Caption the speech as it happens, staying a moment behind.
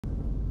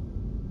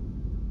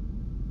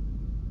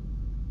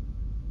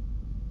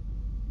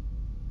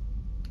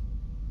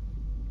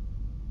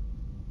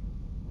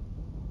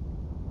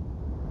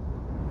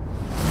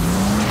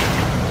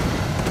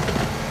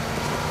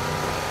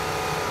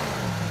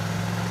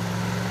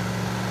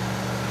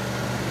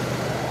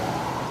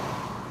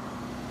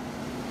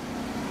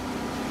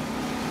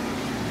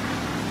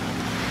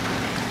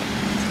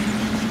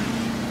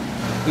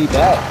We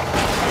back.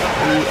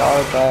 We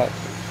are back.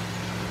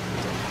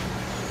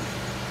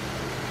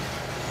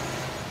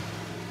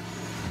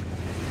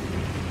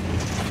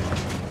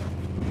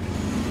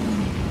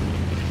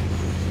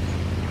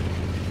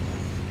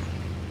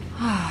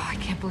 Oh, I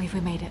can't believe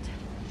we made it.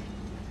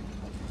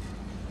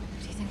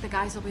 Do you think the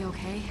guys will be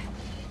okay?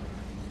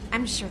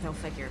 I'm sure they'll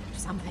figure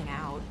something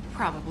out,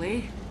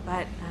 probably.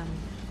 But,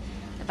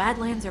 the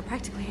Badlands are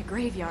practically a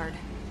graveyard.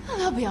 Oh,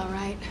 they'll be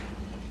alright.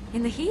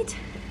 In the heat?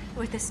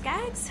 With the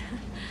skags?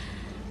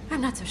 I'm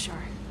not so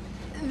sure.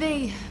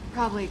 They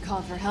probably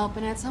called for help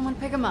and had someone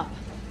pick them up.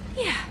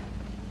 Yeah,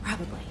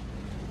 probably.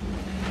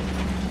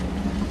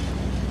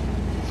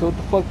 So what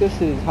the fuck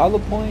this is? Hollow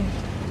Point?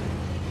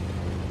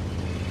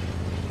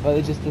 Well,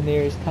 it's just the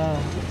nearest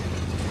town.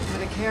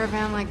 With a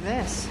caravan like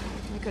this,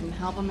 we couldn't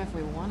help them if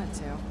we wanted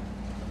to.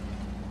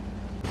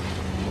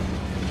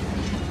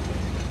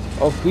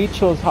 Oh, if we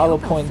chose Hollow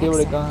Point, they They'll would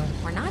fix have it.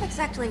 gone. We're not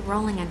exactly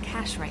rolling in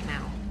cash right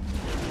now.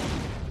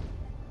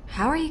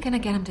 How are you gonna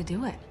get him to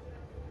do it?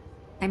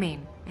 I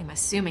mean, I'm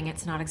assuming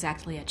it's not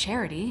exactly a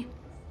charity.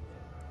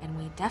 And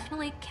we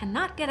definitely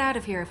cannot get out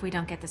of here if we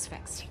don't get this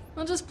fixed.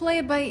 We'll just play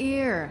it by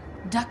ear.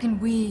 Duck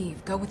and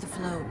weave, go with the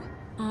flow.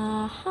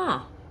 Uh-huh.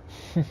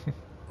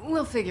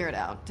 We'll figure it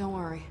out, don't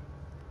worry.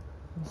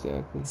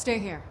 Exactly. Stay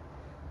here.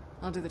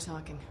 I'll do the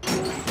talking.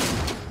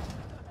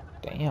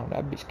 Damn,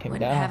 that bitch came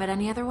Wouldn't down. have it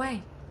any other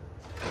way.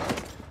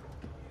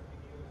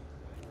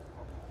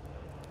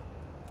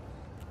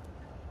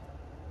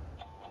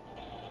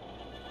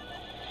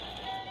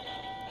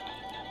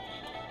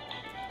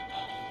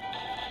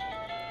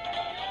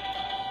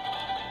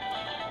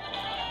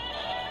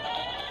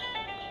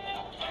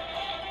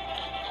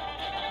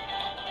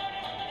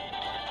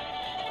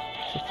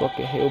 It's a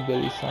fucking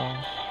hillbilly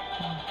song.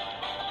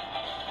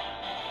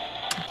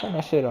 Turn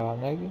that shit off,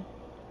 nigga.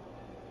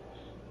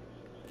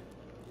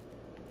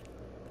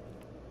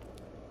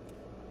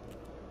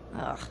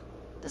 Ugh.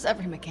 Does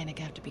every mechanic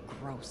have to be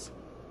gross?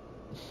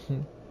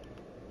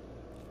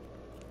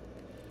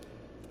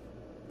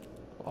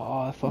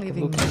 Oh, I fucking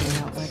Leaving look me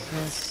out like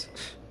this.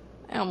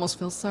 I almost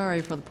feel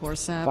sorry for the poor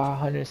sap.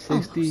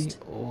 560. Almost.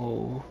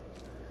 Oh.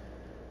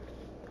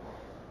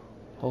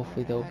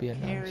 Hopefully there'll be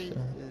enough Carries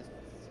soon.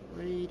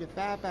 3 to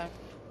 5 by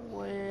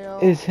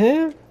 12. It's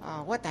him?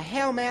 Oh, what the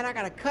hell, man? I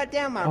gotta cut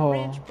down my Oh.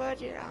 wrench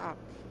budget.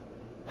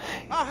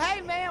 Oh,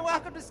 hey, man.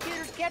 Welcome to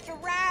Scooter's Catch a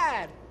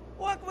Ride.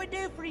 What can we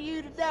do for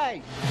you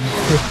today?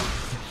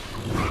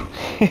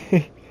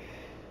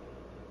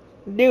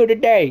 New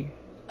today.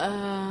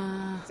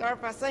 Sorry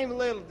if I seem a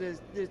little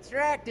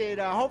distracted.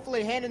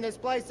 Hopefully handing this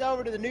place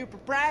over to the new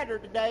proprietor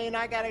today, and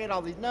I gotta get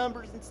all these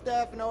numbers and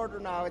stuff in order.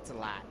 No, it's a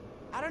lot.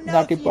 I don't know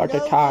Knock if it you about the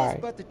know tie.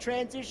 this, but the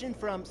transition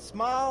from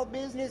small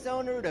business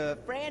owner to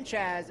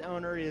franchise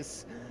owner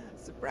is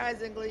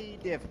surprisingly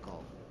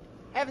difficult.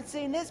 Haven't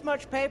seen this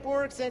much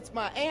paperwork since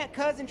my aunt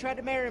cousin tried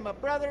to marry my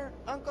brother,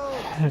 uncle,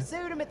 and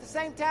pursued him at the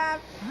same time.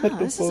 Oh,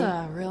 this is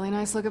a really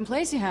nice looking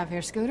place you have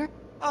here, Scooter.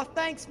 Oh,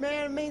 thanks,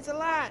 man. It means a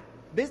lot.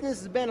 Business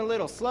has been a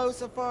little slow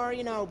so far,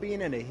 you know,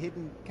 being in a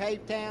hidden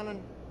cave town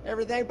and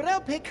everything, but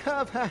it'll pick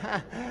up.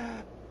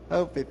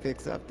 Hope it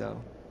picks up, though.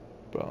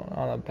 Bro,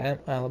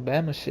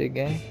 Alabama shit,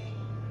 gang.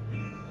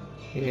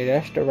 Yeah,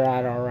 that's the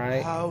ride,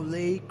 alright.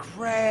 Holy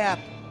crap!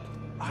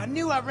 I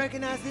knew I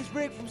recognized this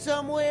rig from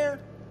somewhere.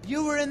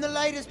 You were in the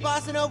latest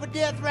Bossa Nova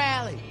Death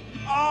Rally.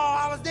 Oh,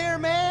 I was there,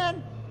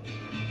 man.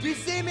 Did you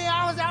see me?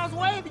 I was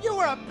waving. You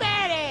were a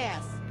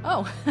badass.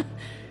 Oh,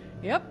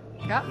 yep,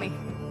 got me.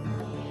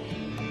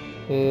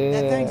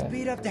 That thing's Yeah.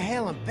 beat up to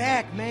hell and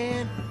back,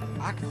 man.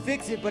 I can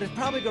fix it, but it's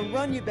probably gonna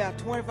run you about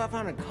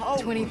 2,500 cold.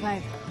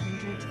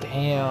 2,500.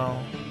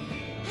 Damn.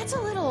 That's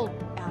a little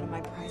out of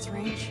my price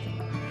range.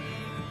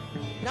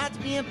 Not to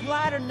be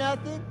impolite or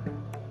nothing,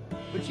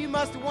 but you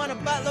must have won a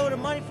buttload of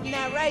money from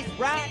that race,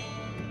 right?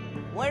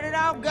 Where'd it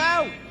all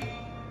go?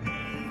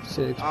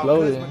 Shit Oh,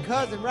 'cause exploded. my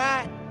cousin,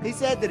 right? He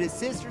said that his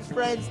sister's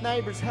friend's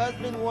neighbor's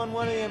husband won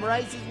one of them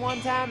races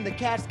one time, and the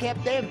cats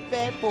kept them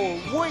fed for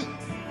weeks.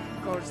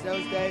 Of course,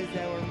 those days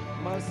they were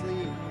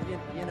mostly,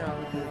 you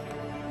know, the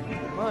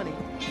money,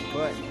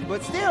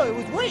 but still, it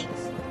was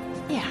weeks.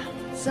 Yeah,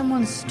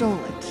 someone stole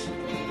it.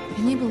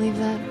 Can you believe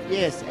that?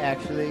 Yes,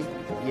 actually,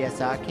 yes,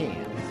 I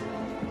can.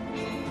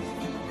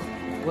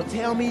 Well,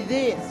 tell me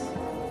this.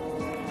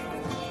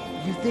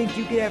 You think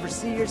you could ever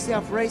see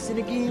yourself racing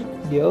again?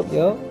 Yup.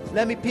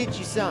 Let me pitch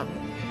you something.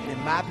 And it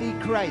might be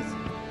crazy,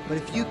 but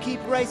if you keep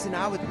racing,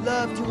 I would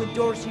love to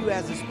endorse you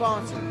as a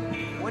sponsor.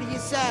 What do you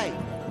say?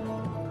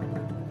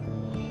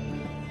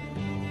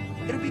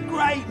 It'll be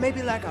great.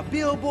 Maybe like a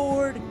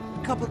billboard,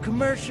 a couple of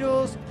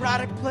commercials,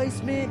 product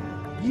placement.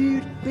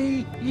 You'd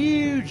be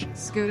huge.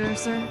 Scooter,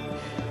 sir,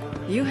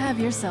 you have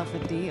yourself a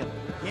deal.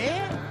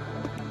 Yeah?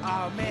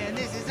 Oh, man,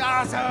 this is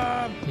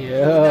awesome.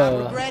 Yeah. I would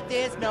not regret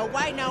this. No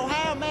way, no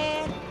how,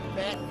 man.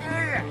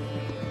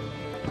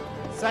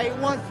 Say it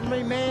once for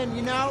me, man,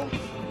 you know?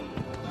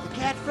 The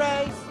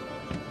catchphrase.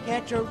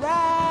 Catch a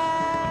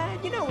ride.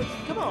 You know it.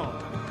 Come on.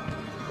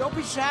 Don't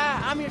be shy.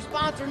 I'm your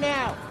sponsor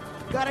now.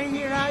 Gotta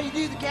hear how you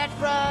do the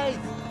catchphrase.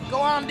 Go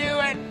on, do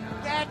it.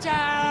 Catch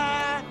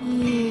cha-cha!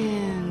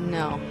 Yeah,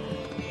 no.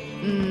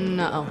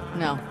 No,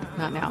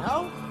 not now.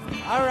 No?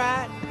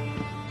 Alright.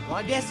 Well,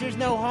 I guess there's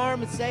no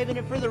harm in saving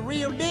it for the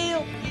real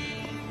deal.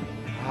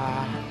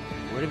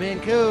 Would have been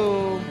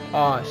cool.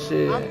 Oh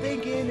shit. I'm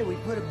thinking that we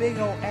put a big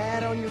old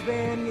ad on your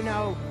van, you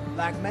know,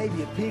 like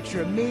maybe a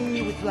picture of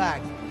me with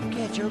like,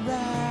 catch a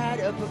ride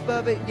up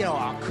above it, you know,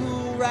 all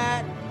cool,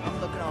 right? I'm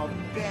looking all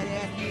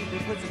badass. You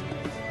can put some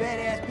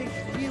badass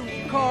pictures of you with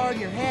your car and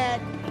your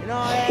hat and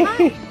all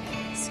that.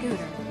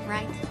 Scooter,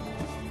 right?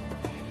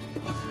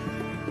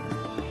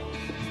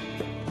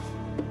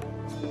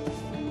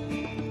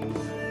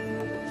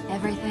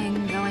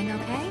 Everything going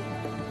okay?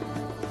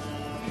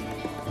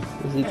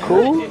 Is he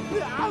cool?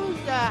 I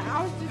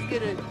was just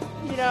gonna,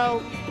 you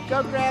know,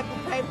 go grab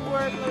the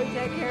paperwork, let me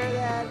take care of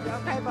that.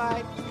 Okay,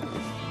 bye.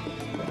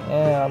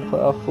 Yeah, I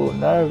feel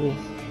nervous.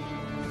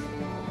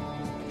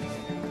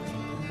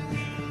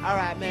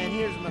 Alright, man,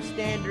 here's my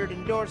standard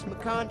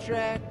endorsement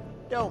contract.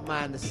 Don't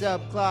mind the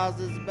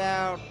sub-clauses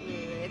about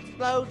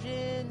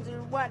explosions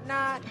or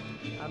whatnot.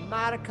 I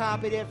might have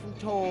copied it from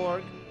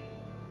Torg.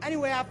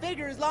 Anyway, I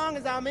figure as long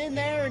as I'm in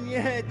there and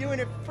you're doing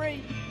it for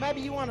free, maybe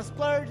you want to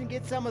splurge and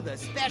get some of the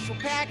special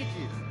packages.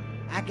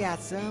 I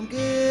got some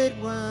good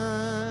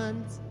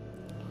ones.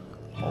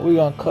 Are we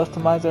gonna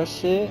customize our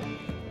shit?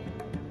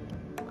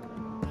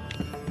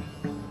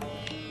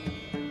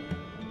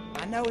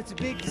 I know it's a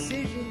big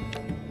decision.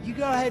 You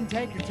go ahead and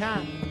take your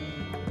time.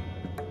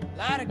 A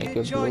lot of Make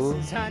good a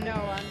choices, I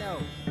know.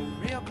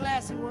 Real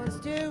classy ones,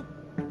 too.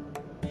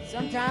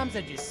 Sometimes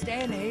I just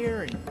stand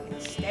here and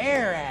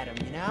stare at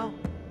them, you know?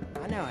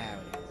 I know how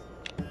it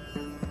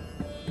is.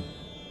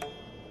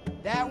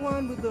 That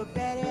one would look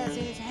badass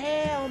as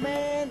hell,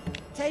 man.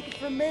 Take it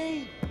from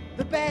me,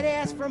 the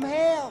badass from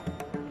hell.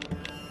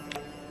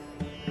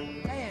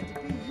 Man, to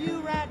be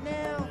you right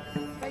now,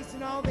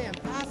 facing all them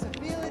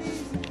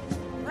possibilities,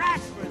 right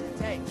for the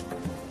take.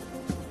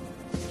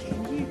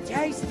 Can you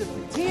taste the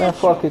potential? Man,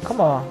 fuck it,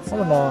 come on.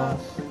 Come on.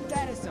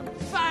 That is some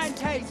fine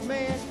taste,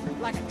 man.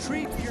 Like a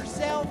treat for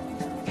yourself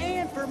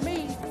and for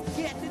me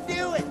getting to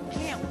do it.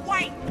 Can't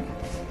wait.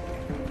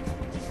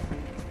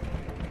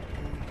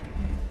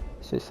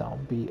 Shit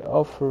sound beat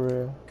up for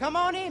real. Come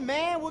on in,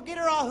 man. We'll get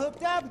her all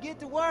hooked up and get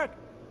to work.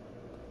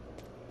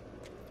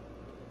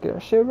 Get our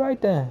shit right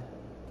then.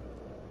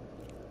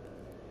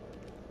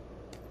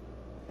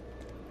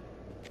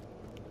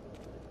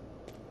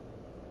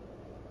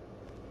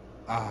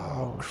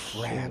 Oh,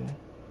 crap. shit.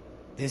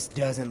 This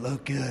doesn't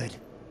look good.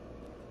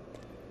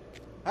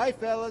 Hey,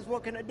 fellas,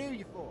 what can I do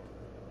you for?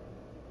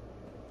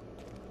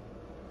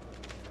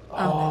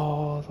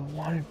 Oh, the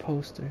wanted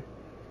poster.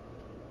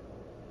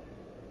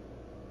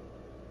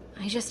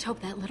 I just hope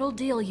that little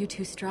deal you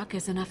two struck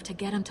is enough to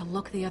get him to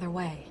look the other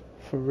way.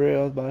 For real,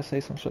 I was about to say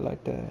some shit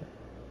like that.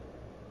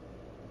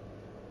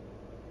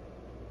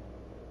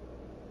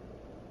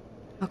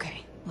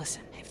 Okay,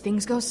 listen. If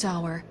things go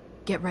sour,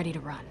 get ready to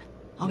run.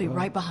 I'll be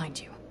right behind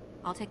you.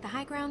 I'll take the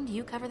high ground,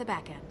 you cover the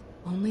back end.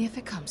 Only if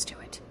it comes to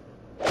it.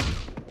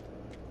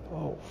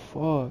 Oh,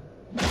 fuck.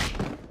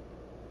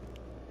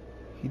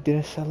 He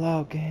didn't sell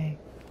out, gang.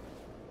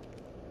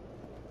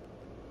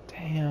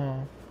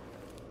 Damn.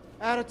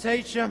 That'll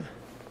teach them.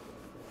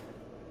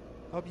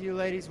 Hope you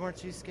ladies weren't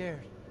too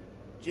scared.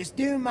 Just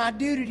doing my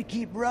duty to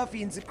keep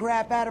ruffians the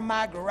crap out of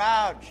my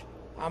garage.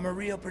 I'm a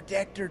real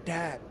protector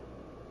type.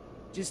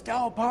 Just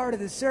all part of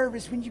the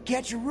service when you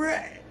catch a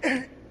rat.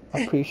 I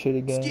appreciate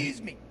it, gang.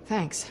 Excuse me.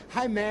 Thanks.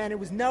 Hey, man, it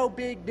was no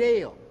big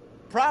deal.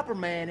 Proper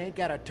man ain't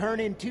gotta turn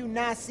in two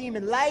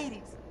nice-seeming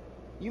ladies.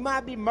 You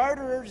might be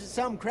murderers or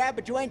some crap,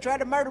 but you ain't tried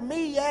to murder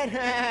me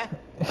yet.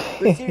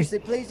 But seriously,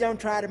 please don't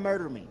try to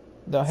murder me.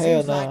 No,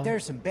 hell Seems no. like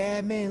there's some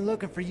bad men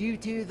looking for you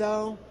two,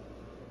 though.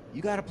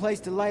 You got a place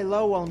to lay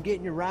low while I'm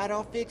getting your ride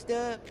all fixed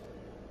up?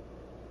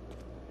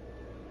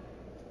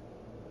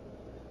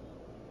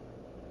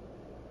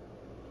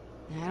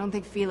 I don't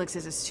think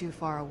Felix's is too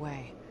far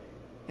away.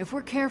 If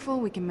we're careful,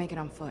 we can make it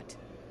on foot.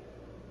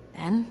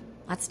 Then,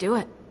 let's do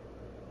it.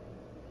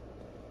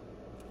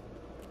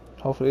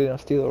 Hopefully they don't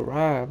steal a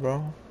ride,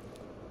 bro.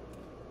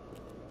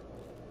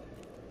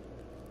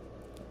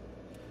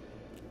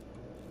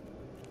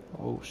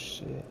 Oh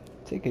shit.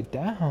 Take it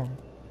down.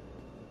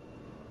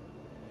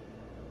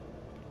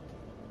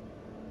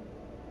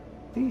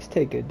 Please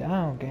take it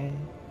down,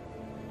 gang.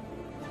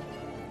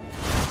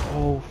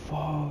 Oh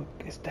fuck.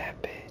 It's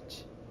that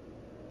bitch.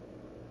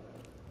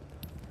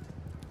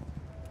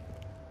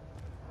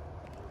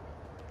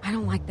 I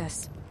don't like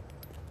this.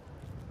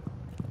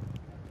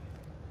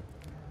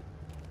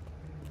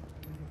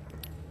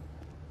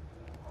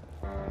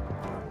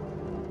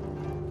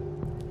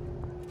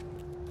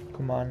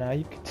 Come on now,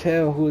 you can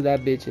tell who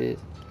that bitch is.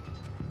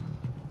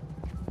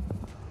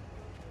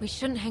 We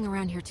shouldn't hang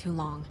around here too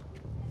long.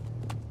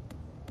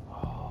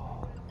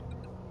 Oh.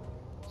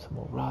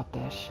 Someone robbed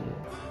that shit.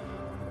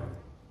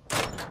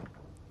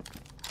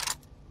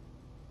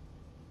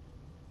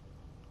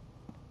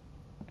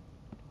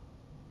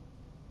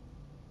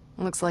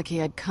 Looks like he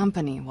had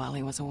company while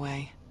he was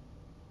away.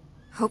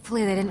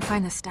 Hopefully they didn't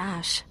find the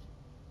stash.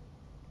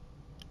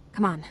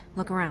 Come on,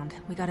 look around.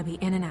 We gotta be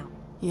in and out.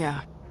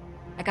 Yeah.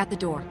 I got the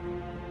door.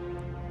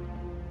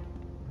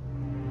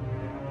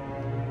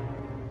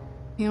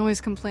 He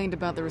always complained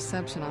about the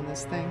reception on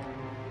this thing.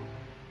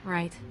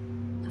 Right.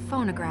 The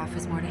phonograph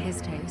is more to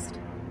his taste.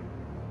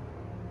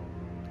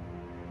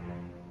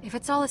 If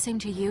it's all the same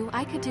to you,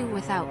 I could do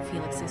without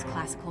Felix's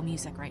classical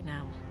music right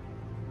now.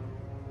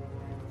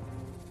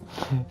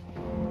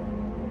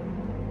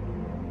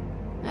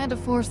 I had to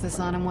force this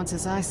on him once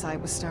his eyesight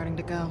was starting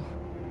to go.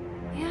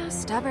 Yeah,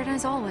 stubborn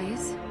as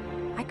always.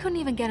 I couldn't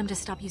even get him to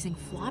stop using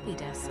floppy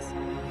disks.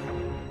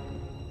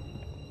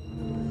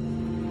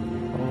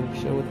 Oh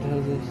shit, what the hell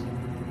is this?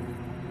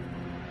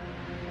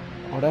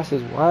 Oh, that's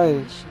his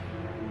wife.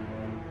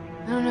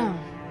 I don't know.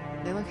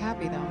 They look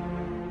happy though.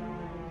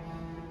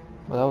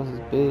 Well, that was his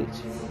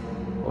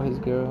bitch. Or his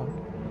girl.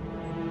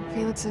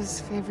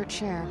 Felix's favorite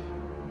chair.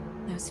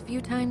 Those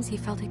few times he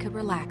felt he could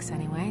relax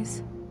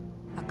anyways.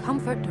 A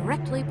comfort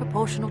directly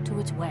proportional to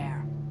its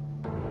wear.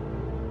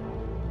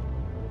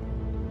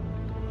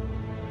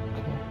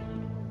 Okay.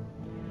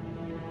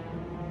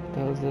 What the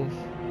hell is this?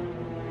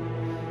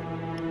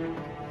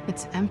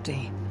 It's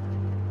empty.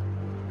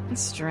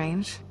 It's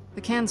strange.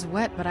 The can's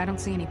wet, but I don't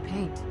see any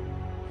paint.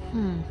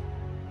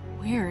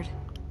 Weird.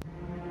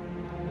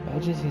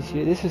 Imagine he's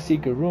here. This is a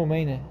secret room,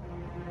 ain't it?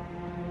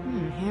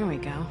 Here we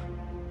go.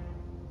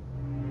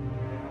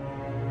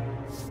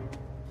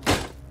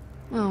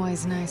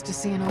 Always nice to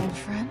see an old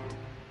friend.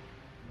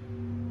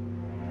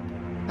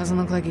 Doesn't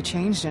look like he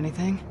changed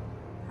anything.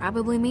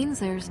 Probably means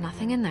there's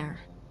nothing in there.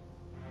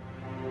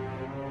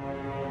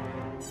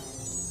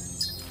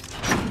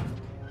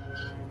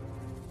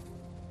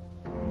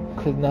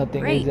 Cause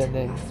nothing Great, is in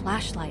there. a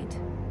flashlight.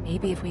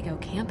 Maybe if we go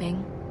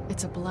camping.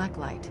 It's a black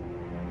light.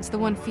 It's the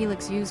one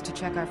Felix used to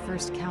check our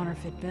first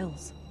counterfeit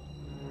bills.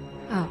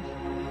 Oh,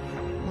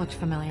 looked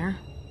familiar.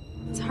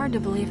 It's hard to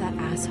believe that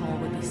asshole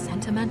would be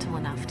sentimental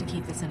enough to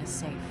keep this in his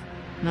safe.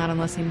 Not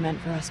unless he meant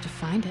for us to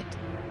find it.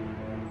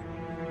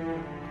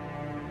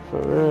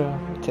 For real.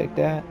 Take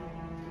that.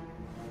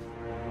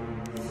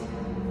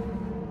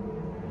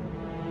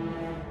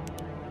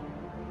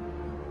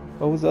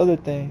 What was the other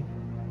thing?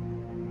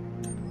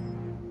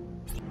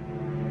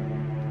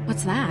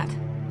 What's that?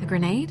 A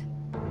grenade?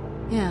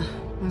 Yeah,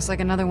 looks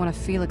like another one of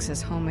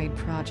Felix's homemade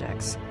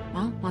projects.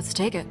 Well, let's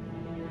take it.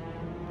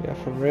 Yeah,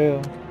 for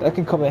real. That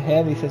can come in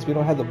handy since we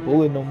don't have the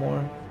bullet no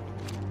more.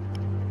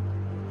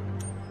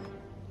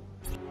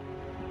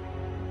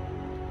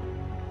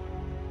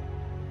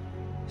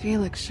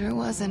 Felix sure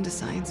was into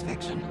science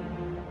fiction.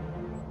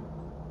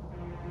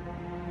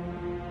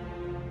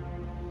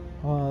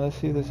 Let's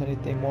see if there's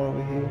anything more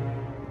over here.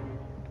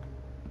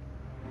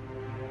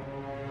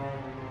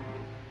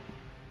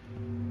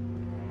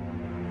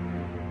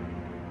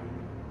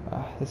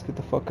 Let's get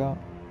the fuck out.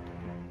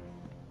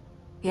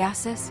 Yeah,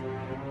 sis?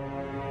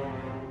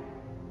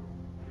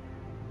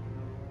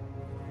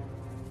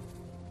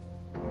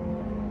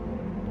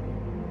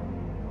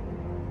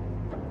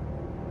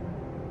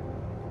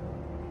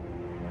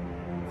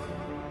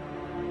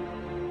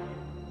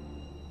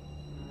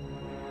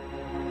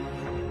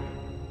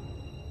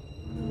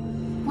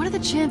 What are the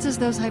chances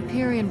those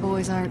Hyperion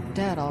boys aren't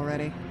dead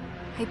already?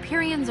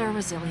 Hyperions are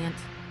resilient.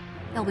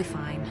 They'll be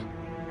fine.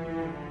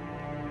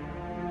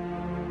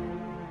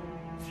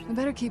 We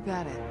better keep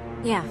at it.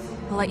 Yeah,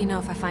 I'll let you know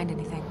if I find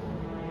anything.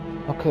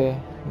 Okay,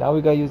 now we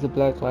gotta use the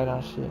black light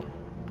on shit.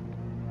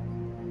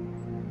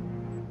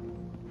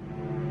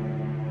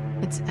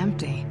 It's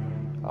empty.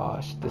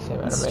 Oh shit, the same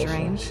That's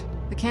animation. strange.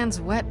 The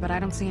can's wet, but I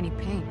don't see any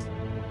paint.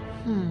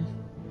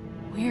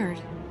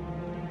 Weird.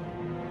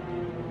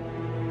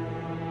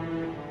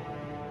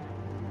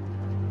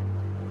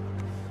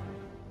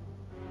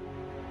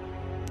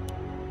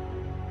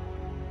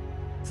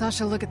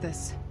 Sasha, look at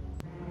this.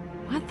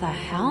 What the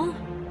hell?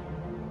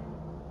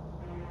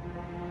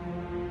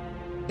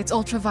 It's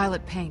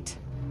ultraviolet paint.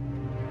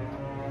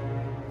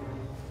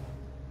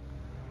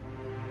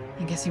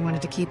 I guess he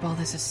wanted to keep all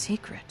this a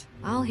secret.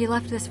 Well, he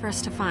left this for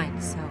us to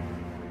find, so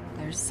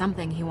there's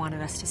something he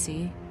wanted us to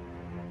see.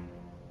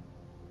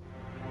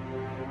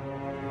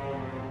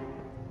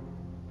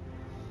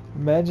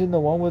 Imagine the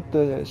one with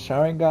the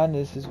Sharingan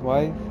is his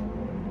wife.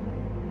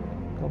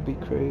 Don't be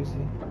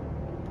crazy.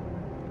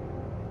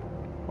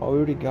 Oh, we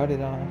already got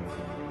it on.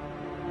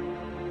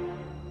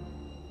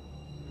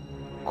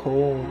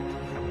 Cold.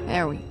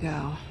 There we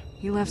go.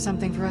 He left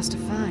something for us to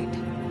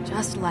find.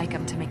 Just like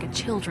him to make a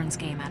children's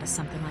game out of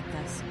something like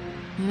this.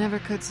 You never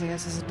could see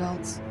us as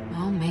adults.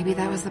 Well, maybe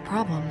that was the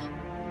problem.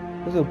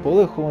 There's a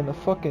bullet hole in the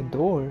fucking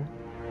door.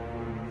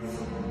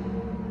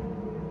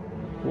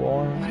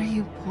 Warm. What are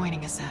you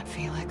pointing us at,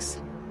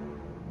 Felix?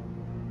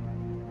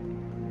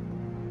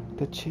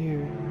 The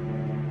chair.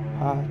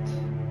 Hot.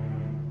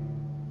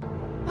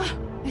 Ah,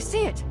 I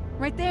see it!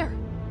 Right there!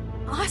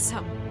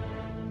 Awesome!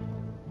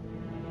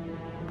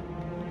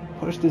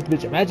 Push this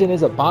bitch. Imagine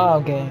it's a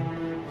bomb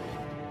game.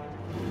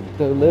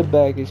 The lid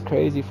bag is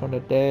crazy from the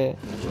dead.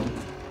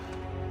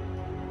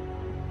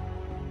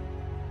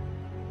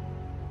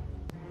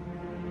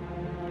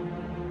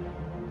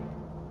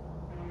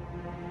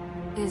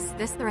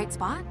 This the right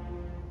spot?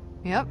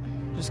 Yep,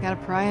 just gotta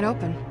pry it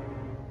open.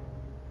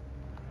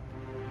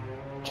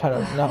 Try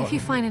to no. If you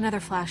find another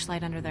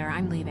flashlight under there,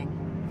 I'm leaving.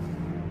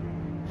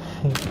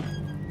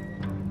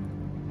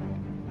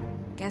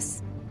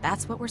 Guess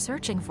that's what we're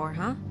searching for,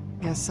 huh?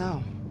 Guess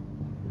so.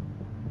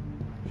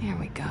 Here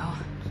we go.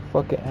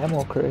 Fucking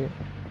ammo crate.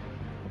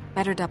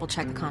 Better double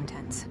check the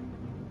contents.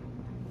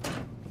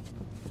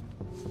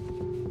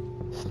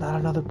 It's not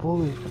another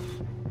bullet.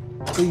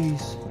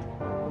 Please.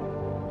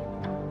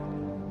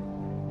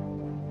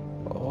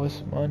 Oh,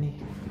 it's money.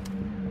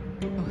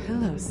 Oh,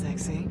 hello,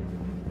 sexy.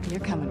 You're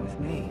coming with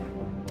me.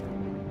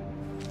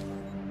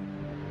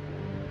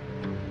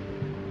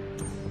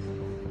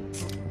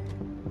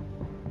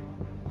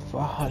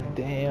 Fuck,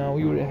 damn,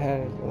 we would have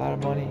had a lot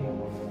of money.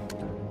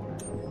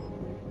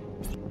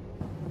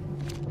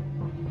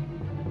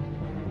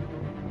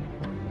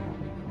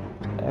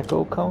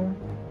 Echo cone?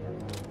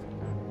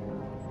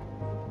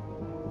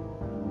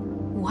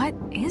 What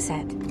is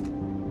it?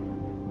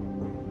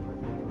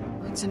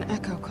 It's an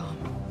echo comm.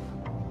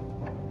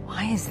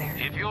 Why is there?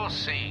 If you're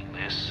seeing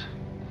this,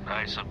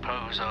 I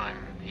suppose I'm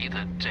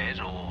either dead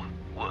or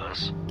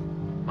worse.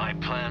 My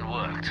plan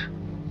worked.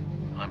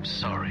 I'm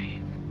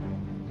sorry.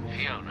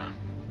 Fiona,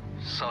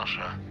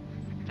 Sasha,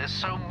 there's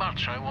so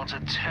much I want to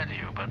tell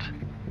you, but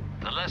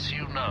the less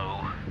you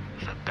know,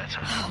 the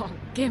better. Oh,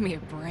 give me a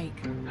break.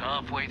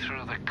 Halfway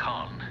through the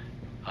con,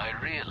 I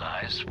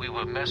realized we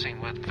were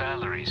messing with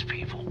Valerie's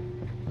people.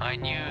 I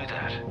knew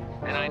that,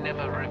 and I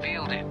never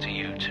revealed it to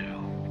you two.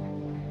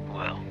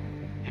 Well,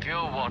 if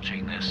you're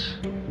watching this,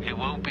 it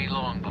won't be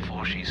long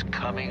before she's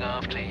coming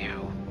after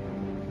you.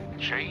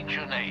 Change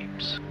your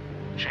names.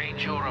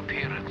 Change your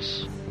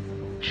appearance.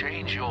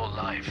 Change your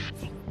life.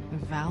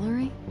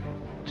 Valerie?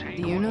 Take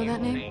Do you know what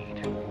that name?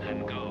 need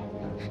and go.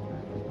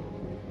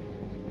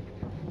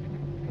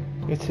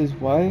 It's his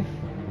wife?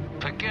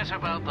 Forget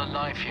about the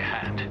life you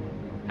had,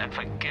 and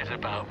forget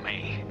about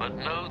me. But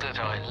know that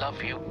I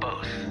love you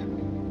both,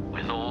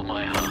 with all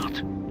my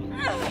heart.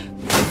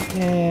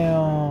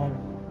 Damn.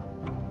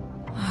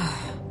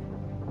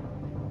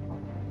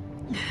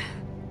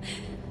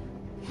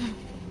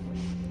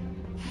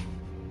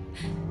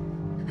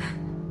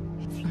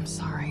 I'm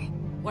sorry.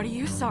 What are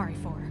you sorry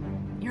for?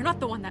 You're not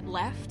the one that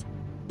left?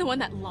 The one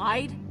that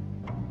lied?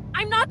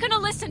 I'm not gonna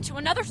listen to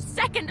another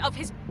second of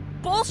his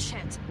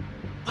bullshit!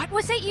 What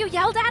was it you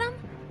yelled at him?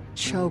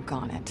 Choke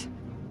on it.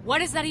 What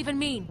does that even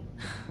mean?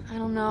 I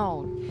don't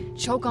know.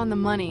 Choke on the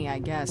money, I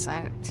guess.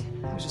 I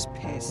was just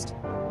pissed.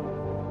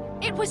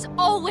 It was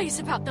always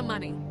about the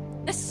money.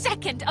 The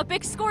second a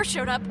big score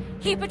showed up,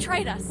 he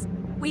betrayed us.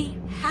 We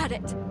had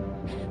it.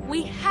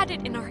 We had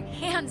it in our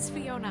hands,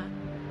 Fiona.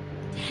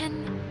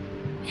 $10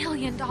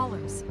 million.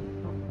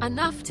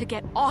 Enough to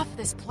get off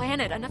this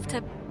planet, enough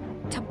to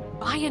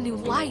buy a new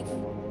life.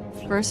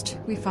 First,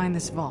 we find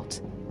this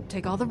vault.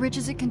 Take all the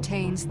riches it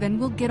contains, then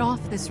we'll get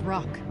off this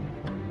rock.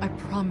 I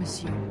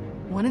promise you,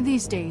 one of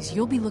these days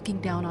you'll be looking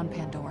down on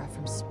Pandora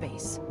from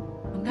space.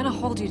 I'm gonna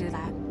hold you to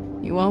that.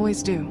 You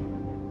always do.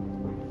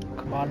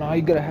 Come on now,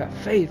 you gotta have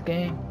faith,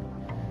 gang.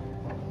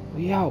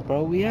 We out,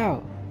 bro, we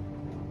out.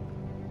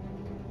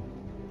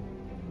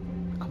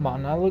 Come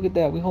on now, look at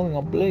that. We holding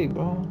a blade,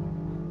 bro.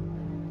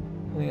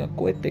 Holding a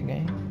cuete,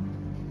 gang.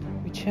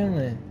 We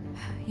chilling.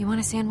 You want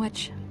a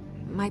sandwich?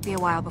 Might be a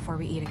while before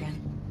we eat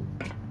again.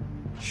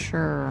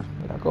 Sure.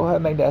 Yeah, go ahead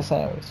and make that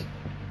sandwich.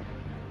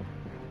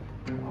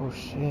 Oh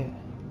shit.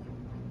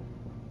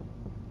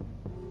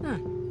 Huh.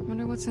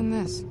 Wonder what's in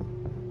this.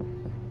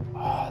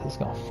 Oh, this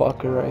gonna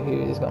fuck her right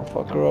here. This gonna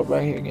fuck her up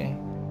right here, gang.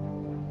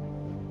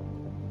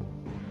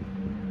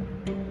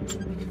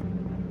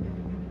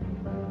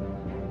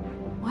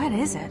 What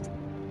is it?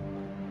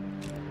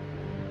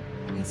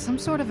 It's some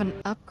sort of an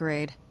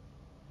upgrade.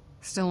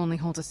 Still only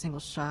holds a single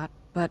shot,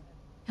 but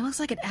it looks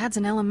like it adds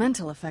an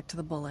elemental effect to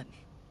the bullet.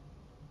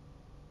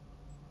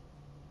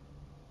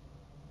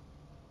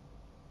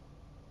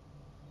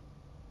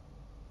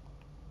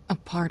 A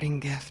parting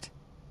gift.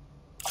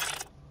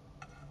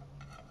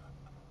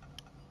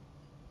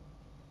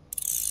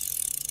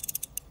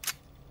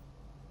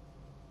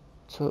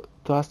 So,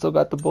 do I still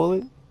got the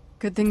bullet?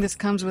 Good thing this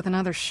comes with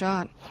another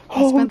shot.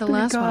 I Oh, spent the thank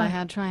last one I God.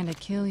 had trying to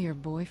kill your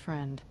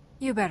boyfriend.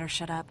 You better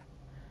shut up.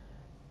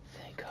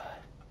 Thank God.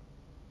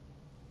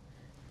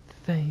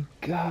 Thank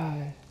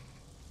God.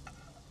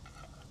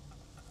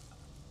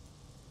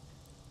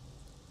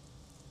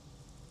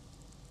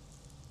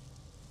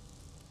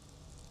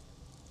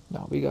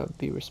 No, we gotta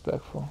be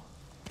respectful.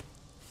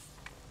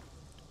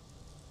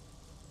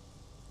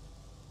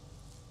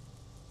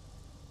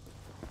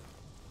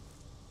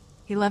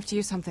 He left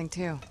you something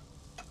too.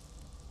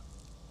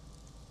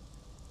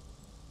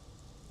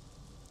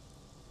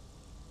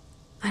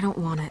 I don't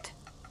want it.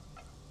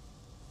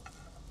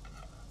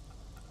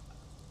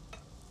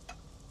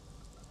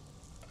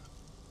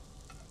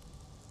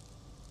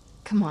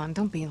 Come on,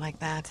 don't be like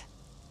that.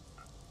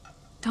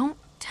 Don't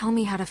tell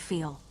me how to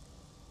feel.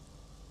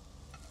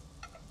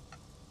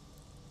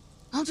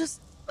 I'll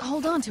just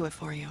hold on to it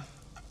for you,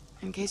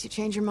 in case you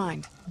change your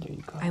mind. There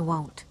you go. I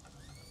won't.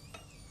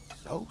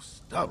 So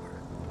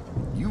stubborn.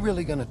 You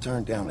really gonna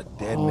turn down a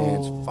dead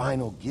man's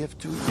final gift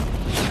to you?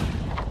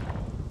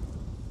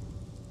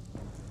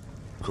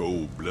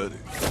 Cold-blooded.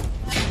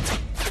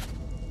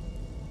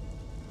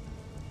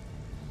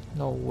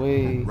 No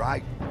way.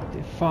 Right?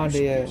 They found You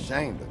should their be ass.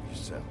 ashamed of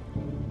yourself.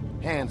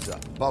 Hands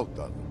up, both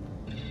of them.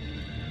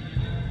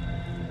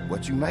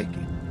 What you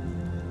making?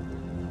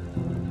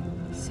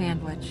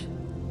 Sandwich.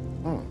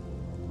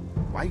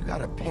 Why you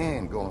got a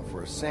pan going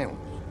for a sandwich?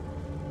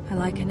 I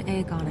like an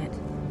egg on it.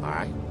 All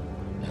right,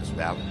 that's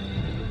valid.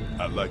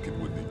 I like it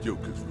when the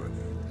yolk is runny.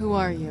 Who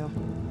are you?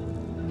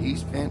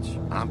 He's Finch,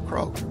 I'm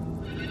Kroger.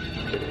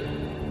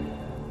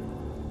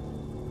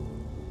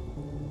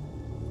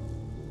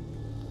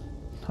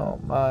 Oh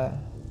my.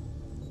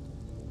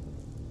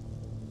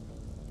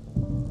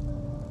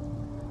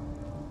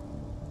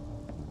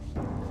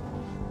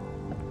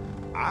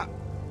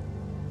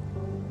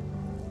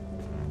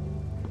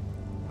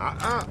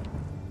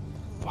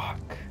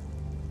 Fuck.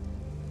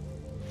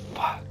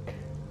 Fuck.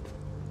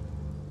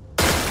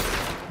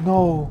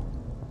 No.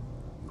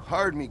 You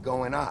heard me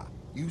going out.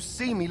 You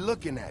see me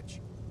looking at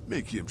you.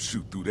 Make him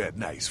shoot through that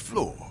nice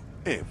floor.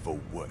 And for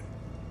what?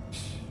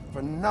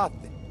 For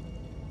nothing.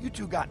 You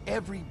two got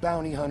every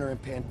bounty hunter in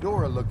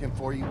Pandora looking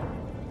for you,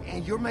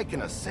 and you're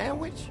making a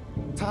sandwich?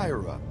 Tie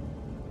her up.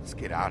 Let's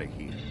get out of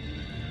here.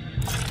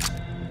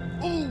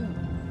 Ooh,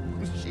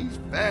 she's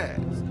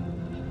fast.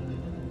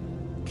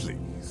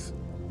 Please.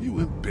 You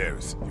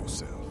embarrassing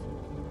yourself.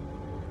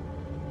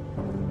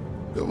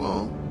 Go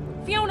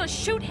on. Fiona,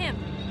 shoot him!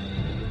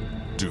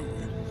 Do it.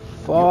 You're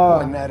Fuck.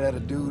 pointing that at a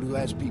dude who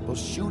has people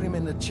shoot him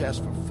in the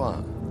chest for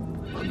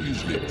fun. I'm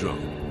usually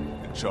drunk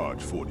and charge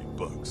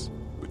 $40,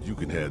 but you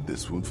can have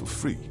this one for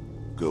free.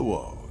 Go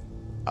on.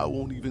 I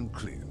won't even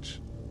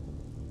cringe.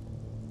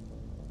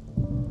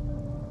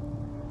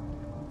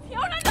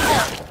 Fiona,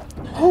 no!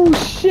 Oh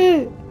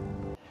shit!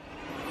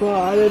 Bro,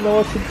 I didn't know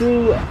what to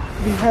do.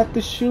 We have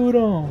to shoot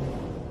him.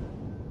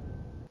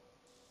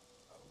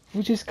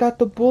 We just got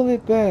the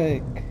bullet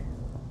back.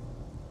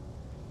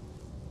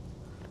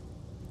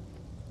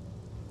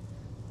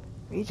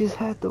 We just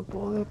had the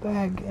bullet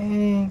back,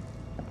 gang.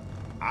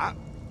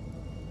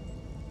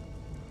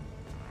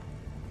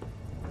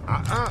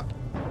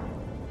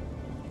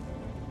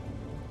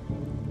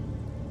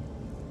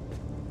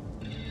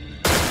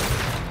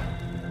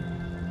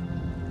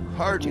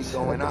 Heard me Just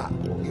going had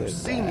out. the You bullet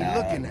see me back.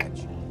 looking at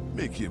you.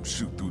 Make him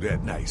shoot through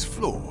that nice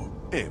floor.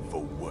 And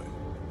for what?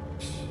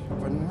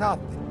 For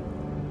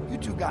nothing. You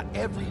two got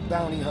every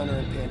bounty hunter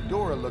in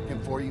Pandora looking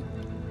for you,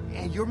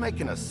 and you're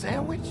making a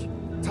sandwich?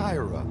 Tie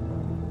her up.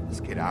 Let's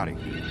get out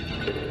of here.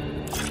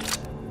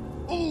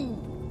 Ooh,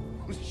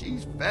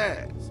 she's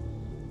fast.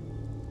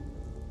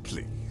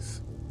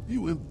 Please.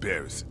 You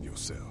embarrassing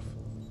yourself.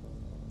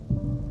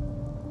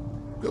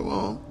 Go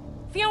on.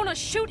 Fiona,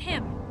 shoot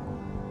him!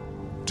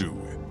 Do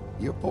it.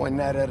 You're pointing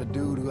that at a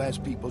dude who has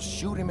people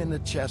shoot him in the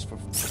chest for...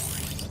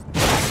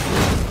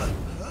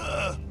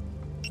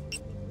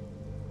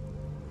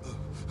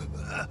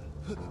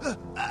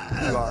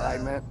 You all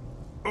right, man?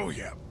 Oh,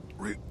 yeah.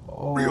 Real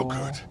Oh.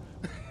 good.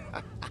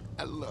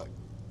 Look,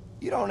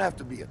 you don't have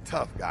to be a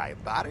tough guy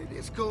about it.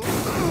 It's cool.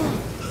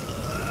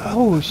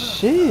 Oh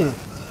shit!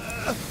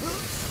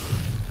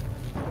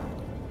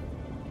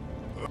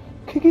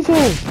 Kick his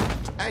ass,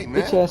 Hey,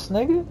 man. bitch ass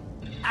nigga.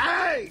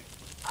 Hey!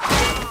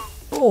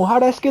 Oh, how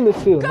that skillet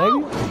feel,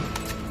 nigga?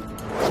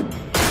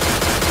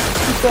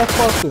 Shoot that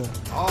fucker.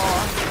 Oh,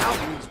 I'm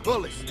counting these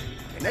bullets,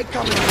 and they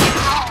coming.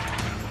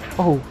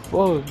 Oh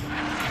fuck.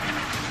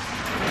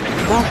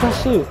 Bounce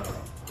that shit.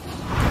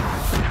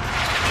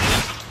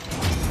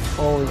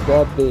 Oh, it's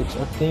that bitch,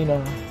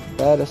 Athena.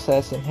 Bad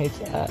assassin hates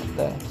that.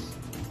 That's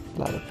a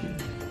lot of people.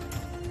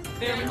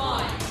 They're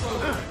mine,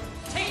 Kroger.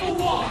 Take a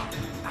walk.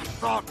 I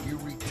thought you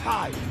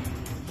retired.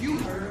 You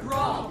heard it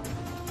wrong.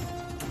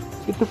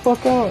 Get the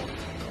fuck out.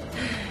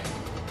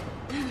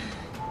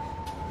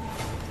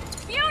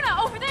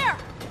 Fiona, over there!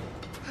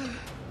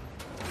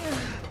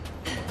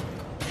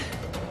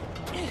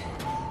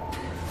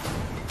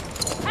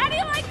 How do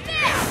you like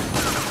this?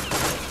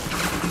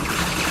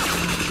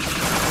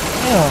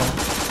 Damn.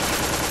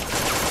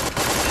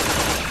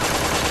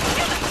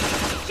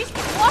 She's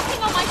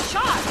blocking all my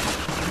shots!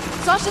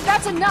 Sasha,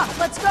 that's enough.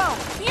 Let's go.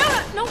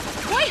 Fiona, no,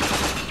 wait!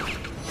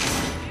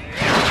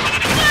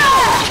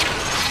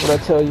 What'd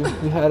I tell you?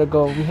 We had to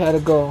go. We had to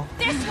go.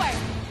 This way!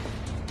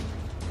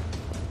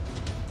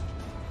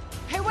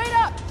 Hey, wait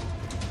up.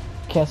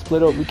 Can't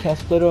split up. We can't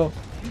split up.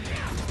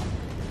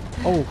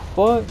 Oh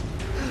fuck.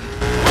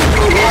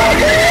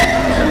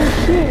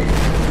 Oh shit.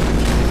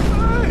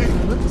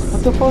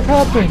 What the fuck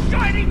happened?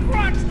 Shiny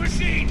crunch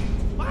machine!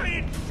 My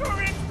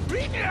insurance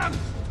premiums!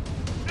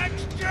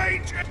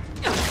 Exchange it!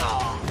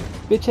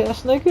 Bitch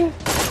ass nigga.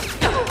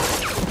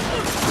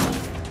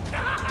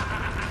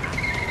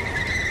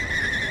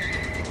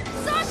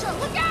 Sasha,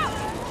 look out!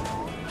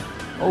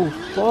 Oh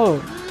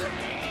fuck.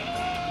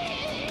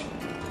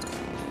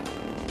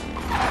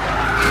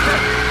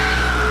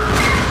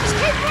 Just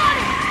keep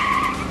running!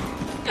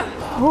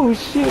 Oh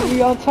shit,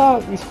 we on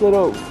top. We split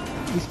up.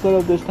 We split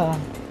up this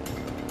time.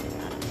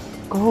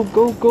 Go,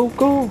 go, go,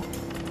 go!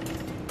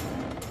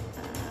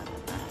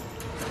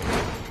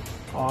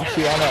 Oh,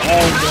 she on her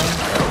ass, man.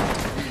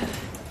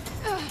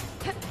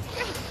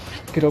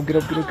 Get up, get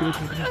up, get up, get up,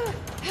 get up.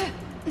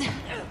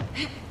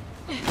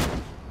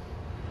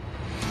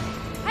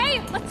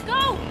 Hey, let's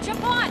go!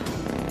 Jump on!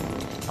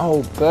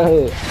 Oh,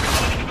 bad.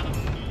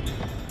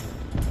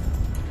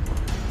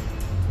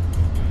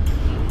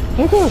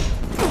 Nigga!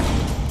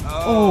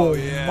 Oh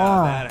yeah,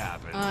 my. That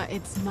happened.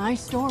 It's my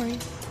story.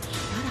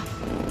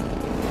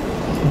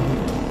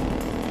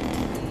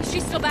 Is she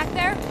still back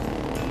there?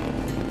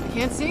 I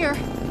can't see her.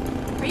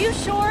 Are you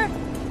sure?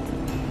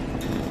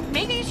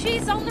 Maybe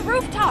she's on the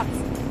rooftops.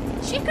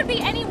 She could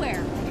be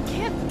anywhere. I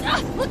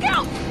can't. Look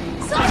out!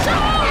 Sasha!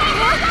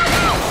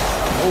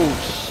 Oh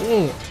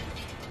shit.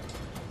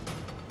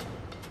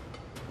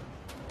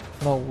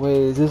 No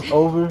way, is this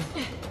over?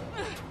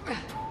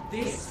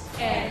 This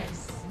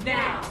ends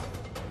now.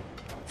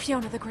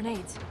 Fiona, the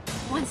grenades.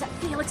 Ones that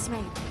Felix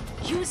made.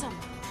 Use them.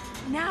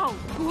 Now.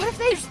 What if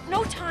they... There's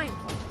no time.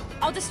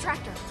 I'll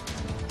distract her.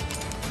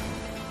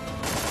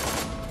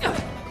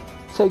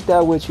 Take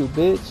that with you,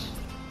 bitch.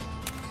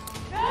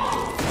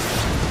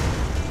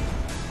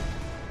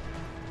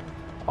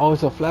 Oh,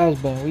 it's a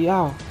flashbang. We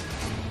out.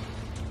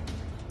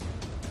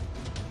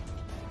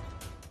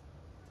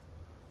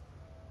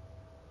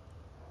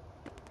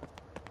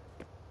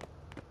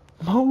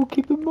 No,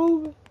 keep it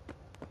moving.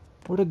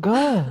 With a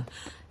gun.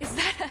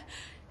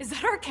 Is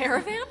that our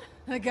caravan?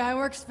 The guy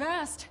works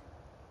fast.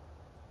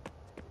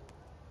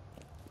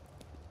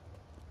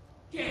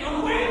 Get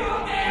away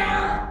from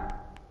there!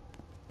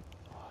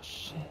 Oh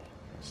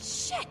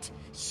shit.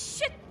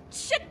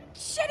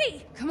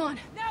 Shitty! Come on.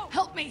 No!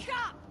 Help me.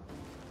 Stop!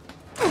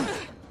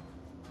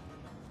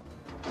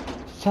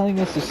 She's telling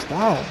us to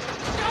stop.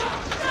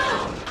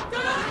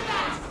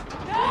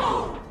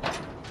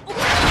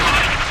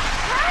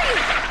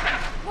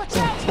 Watch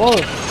out! Whoa.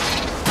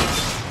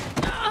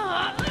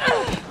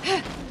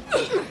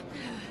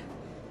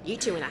 You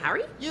two in a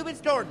hurry? You been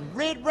snorting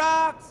red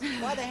rocks?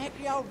 Why the heck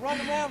are y'all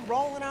running around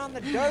rolling on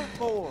the dirt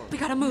for? We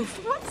gotta move.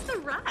 What's the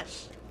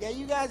rush? Yeah,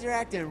 you guys are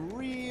acting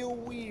real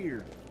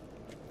weird.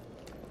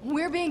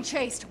 We're being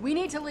chased. We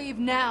need to leave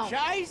now.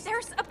 Chase?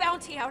 There's a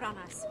bounty out on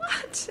us.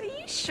 What? Are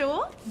you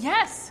sure?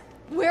 Yes.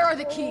 Where are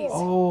the keys?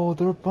 Oh,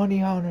 they're bunny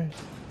hunters.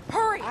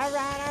 Hurry! All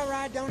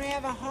right, don't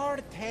have a heart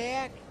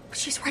attack.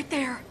 She's right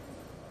there.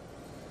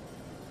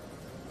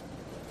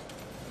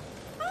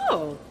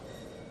 Oh.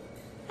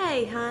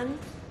 Hey, hun.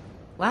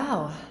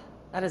 Wow,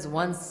 that is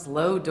one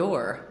slow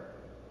door.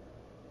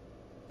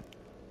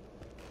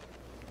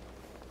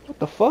 What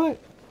the fuck?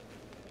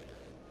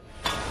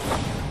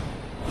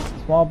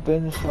 Small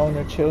business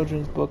owner,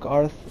 children's book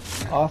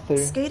author.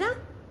 Scooter,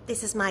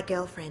 this is my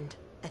girlfriend,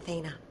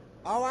 Athena.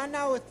 Oh, I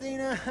know,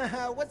 Athena.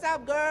 What's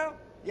up, girl?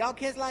 Y'all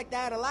kids like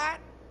that a lot?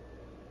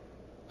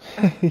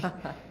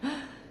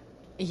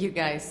 You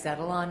guys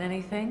settle on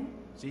anything?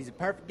 She's a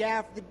perfect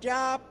gal for the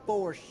job,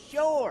 for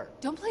sure.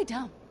 Don't play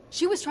dumb.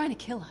 She was trying to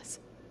kill us.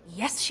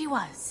 Yes, she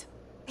was.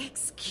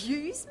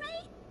 Excuse me?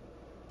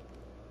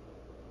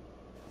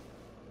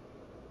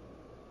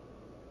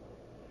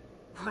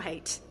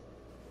 Wait.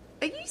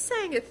 Are you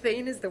saying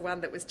Athena's the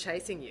one that was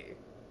chasing you?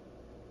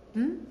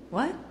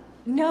 What?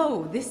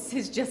 No, this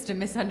is just a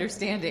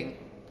misunderstanding.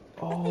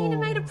 Athena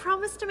made a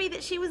promise to me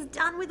that she was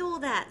done with all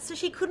that, so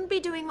she couldn't be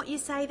doing what you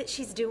say that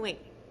she's doing.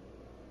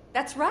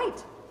 That's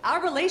right.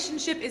 Our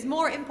relationship is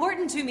more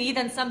important to me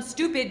than some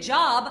stupid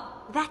job.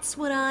 That's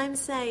what I'm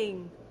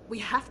saying. We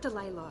have to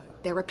lay low.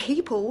 There are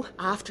people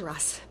after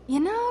us.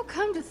 You know,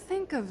 come to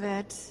think of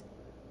it,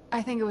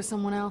 I think it was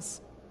someone else.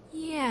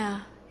 Yeah,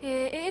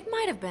 it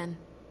might have been.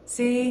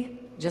 See?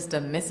 Just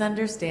a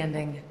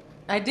misunderstanding.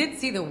 I did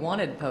see the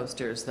wanted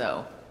posters,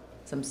 though.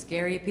 Some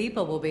scary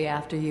people will be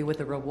after you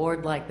with a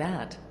reward like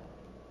that.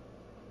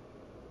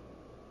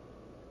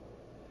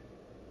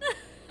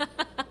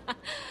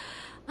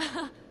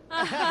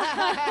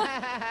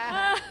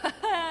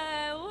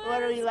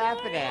 What are you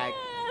laughing at?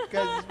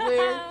 Because it's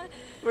weird?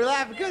 We're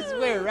laughing because it's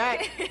weird,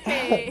 right?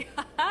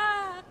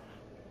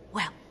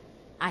 Well,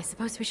 I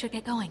suppose we should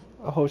get going.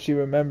 I hope she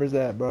remembers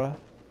that, bro.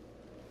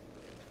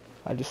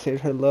 I just saved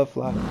her love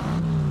life.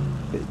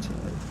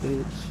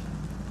 Bitch.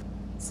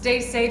 Stay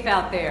safe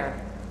out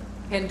there.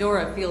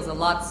 Pandora feels a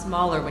lot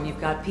smaller when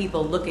you've got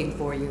people looking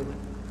for you.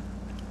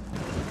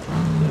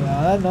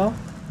 Yeah, I know.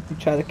 You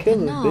try to kill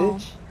her, No,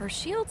 bitch. her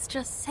shield's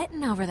just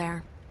sitting over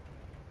there.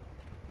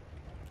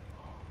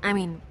 I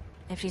mean,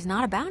 if she's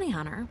not a bounty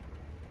hunter,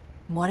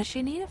 what does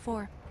she need it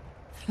for?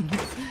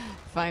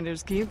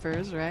 Finders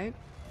keepers, right?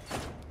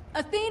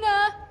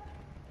 Athena!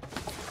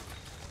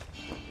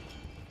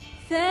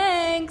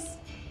 Thanks!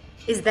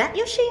 Is that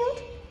your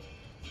shield?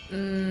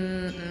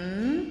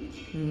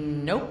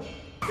 Nope.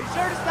 Be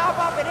sure to stop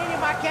up at any of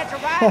my catch a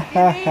ride if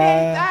you need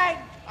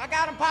anything. I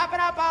got them popping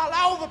up all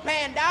over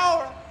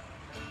Pandora.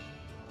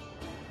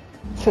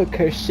 Took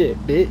her shit,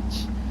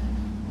 bitch.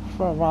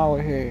 What's wrong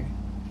with her?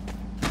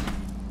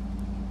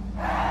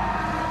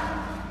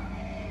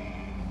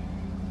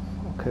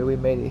 Okay, Okay, we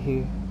made it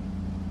here.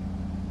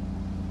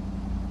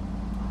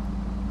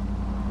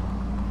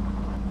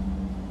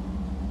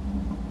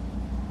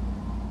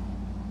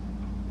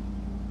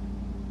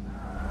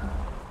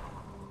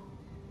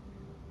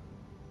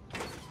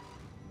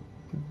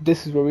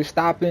 This is where we're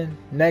stopping.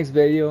 Next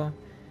video,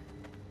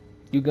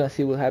 you're gonna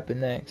see what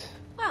happened next.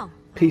 Well,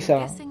 Peace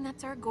I'm out. guessing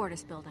that's our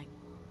Gortys building.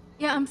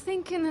 Yeah, I'm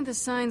thinking that the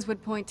signs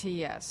would point to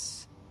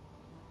yes.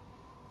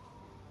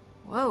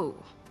 Whoa.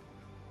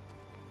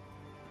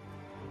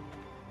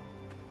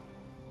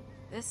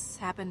 This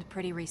happened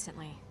pretty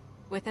recently.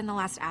 Within the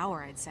last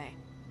hour, I'd say.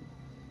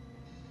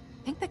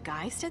 Think the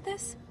guys did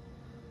this?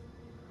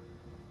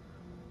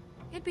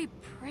 It'd be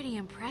pretty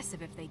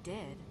impressive if they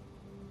did.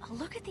 Oh,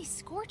 look at these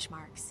scorch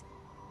marks.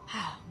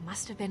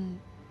 Must have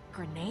been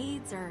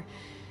grenades or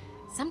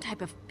some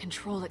type of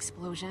controlled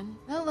explosion.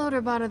 That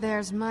loader bot of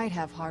theirs might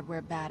have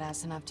hardware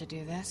badass enough to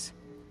do this.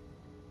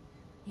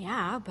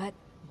 Yeah, but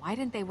why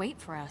didn't they wait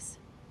for us?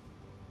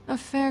 A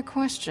fair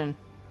question.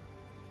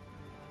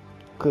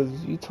 Cause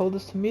you told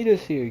us to meet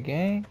us here,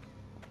 gang.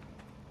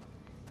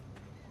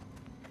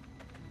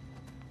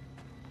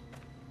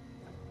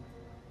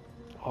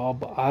 Oh,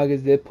 but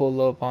August did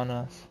pull up on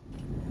us.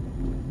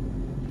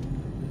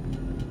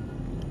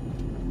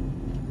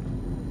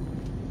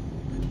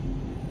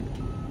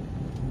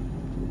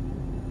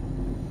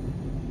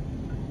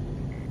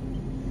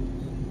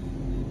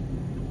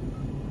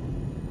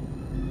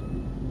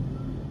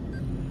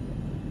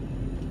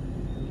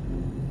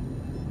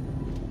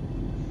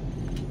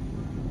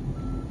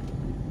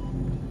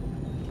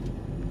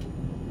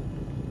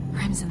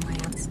 Crimson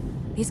Lance.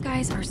 These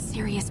guys are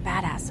serious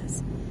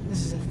badasses.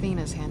 This is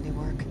Athena's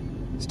handiwork.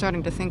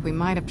 Starting to think we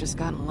might have just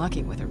gotten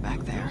lucky with her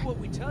back there. Do what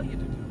we tell you to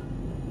do,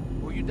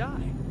 or you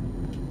die.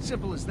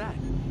 Simple as that.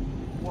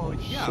 Well,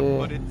 yeah, Shit.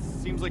 but it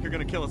seems like you're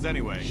gonna kill us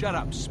anyway. Shut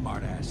up,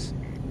 smartass.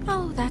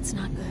 Oh, that's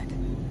not good.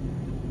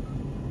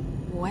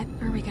 What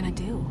are we gonna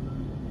do?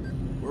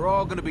 We're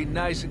all gonna be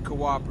nice and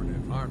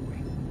cooperative, aren't we?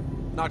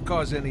 Not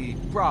cause any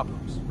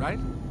problems, right?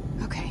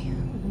 Okay,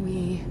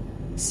 we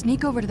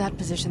sneak over to that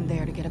position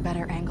there to get a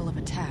better angle of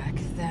attack,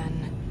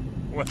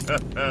 then... Well,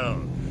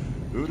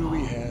 who do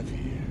we have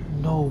here?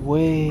 No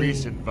way.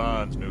 Reese and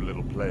Vaughn's new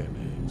little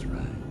playmates,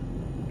 right?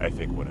 I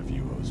think one of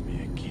you owes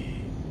me a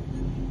key.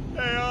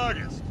 Hey,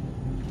 August!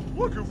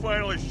 Look who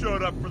finally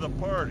showed up for the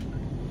party.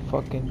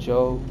 Fucking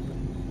Joe.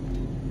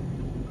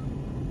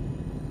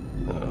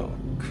 Oh,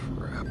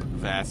 crap.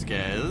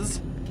 Vasquez?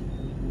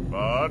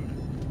 Vaughn?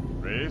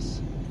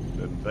 Reese?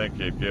 Didn't think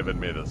you'd given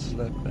me the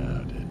slip now,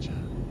 did you?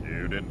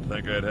 You didn't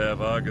think I'd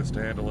have August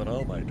handling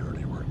all my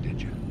dirty work,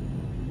 did you?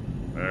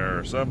 There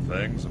are some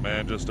things a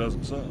man just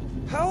doesn't solve.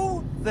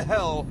 How the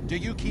hell do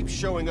you keep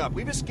showing up?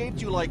 We've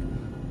escaped you like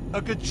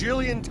a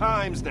gajillion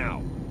times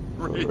now.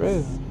 For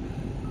real.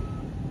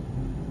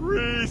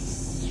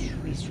 Reese!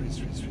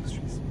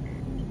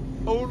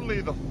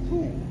 Only the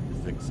fool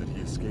thinks that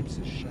he escapes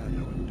his shadow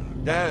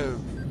in dark.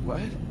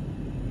 What?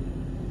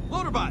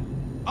 Loaderbot!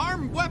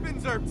 Armed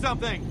weapons or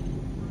something!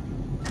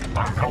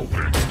 I'm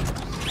helping.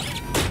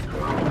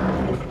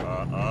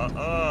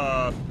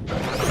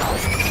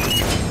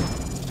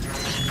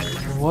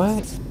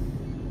 What?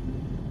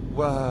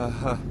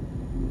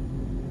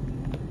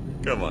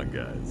 Come on,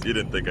 guys. You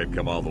didn't think I'd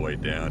come all the way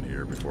down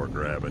here before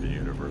grabbing a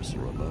universal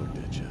remote,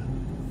 did you?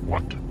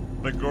 What?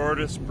 The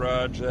Gortys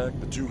project,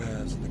 the two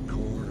halves of the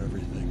core,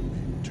 everything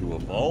leading to a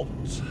vault.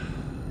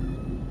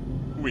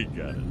 We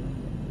got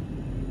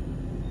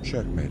it.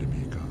 Checkmate,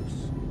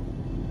 amigos.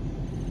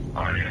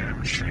 I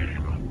am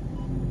shame.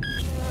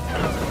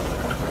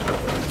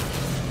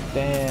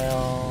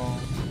 Damn.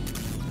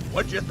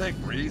 What'd you think,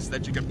 Reese?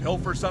 That you could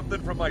pilfer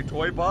something from my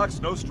toy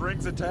box, no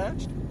strings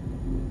attached?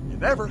 You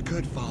never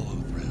could follow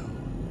through.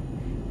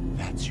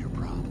 That's your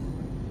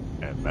problem.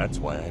 And that's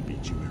why I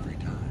beat you every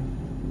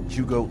time.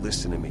 Hugo,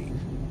 listen to me.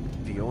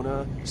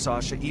 Fiona,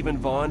 Sasha, even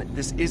Vaughn,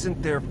 this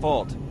isn't their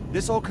fault.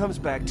 This all comes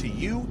back to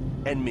you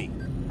and me.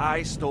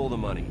 I stole the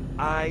money.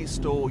 I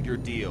stole your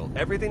deal.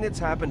 Everything that's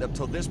happened up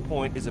till this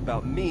point is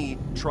about me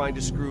trying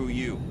to screw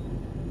you.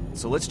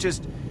 So let's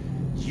just,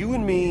 you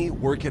and me,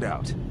 work it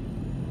out.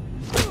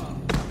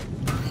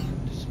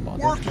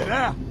 Work it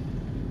out!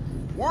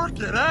 Work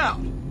it out!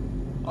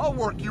 I'll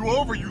work you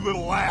over, you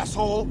little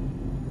asshole!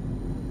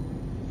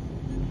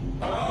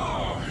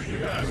 Oh, you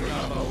guys are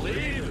gonna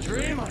believe the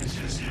dream I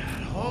just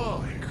had.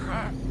 Holy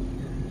crap.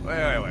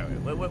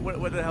 Wait.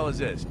 What the hell is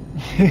this?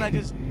 Didn't I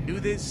just do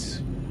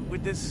this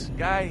with this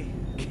guy?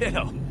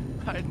 Kiddo,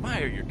 I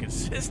admire your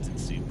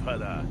consistency, but,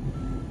 God.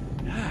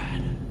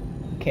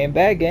 Came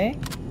back,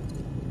 gang.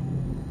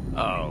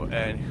 Oh,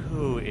 and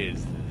who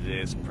is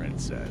this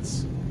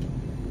princess?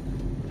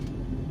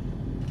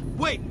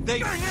 Wait, they...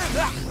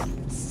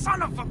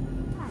 Son of a...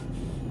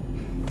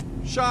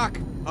 Shock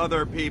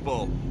other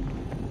people.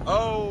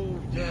 Oh,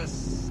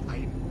 yes,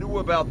 I knew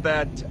about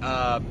that.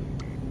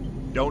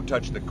 Don't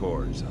touch the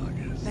cores,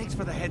 August. Thanks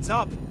for the heads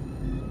up.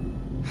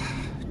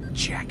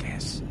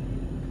 Jackass.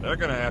 They're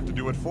gonna have to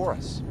do it for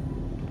us.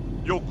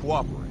 You'll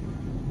cooperate,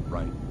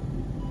 right?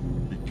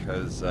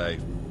 Because I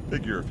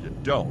figure if you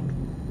don't,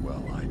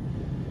 well,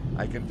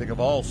 I can think of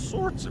all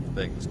sorts of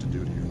things to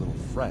do to your little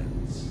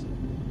friends.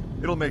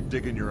 It'll make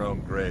digging your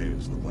own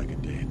graves look like a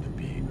day at the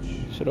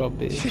beach. Shut up,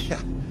 bitch.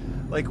 Yeah,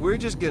 like we're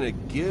just gonna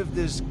give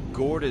this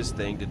Gortys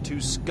thing to two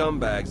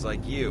scumbags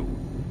like you.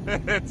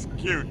 It's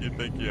cute you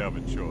think you have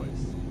a choice.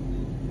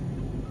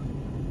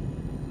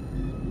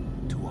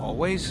 2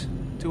 hallways,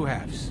 2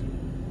 halves.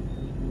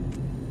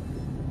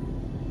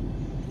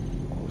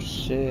 Oh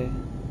shit.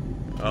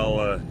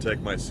 I'll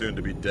take my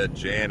soon-to-be dead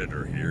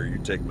janitor here. You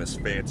take Miss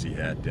Fancy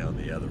Hat down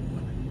the other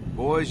one.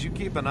 Boys, you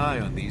keep an eye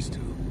on these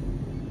 2.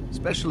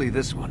 Especially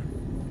this one.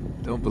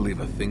 Don't believe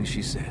a thing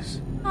she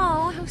says.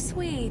 Oh, how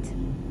sweet.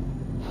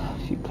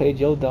 She played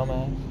your dumb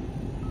ass.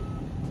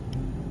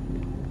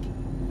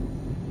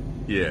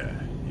 Yeah,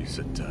 you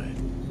sit tight.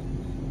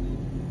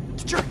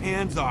 Get your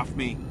hands off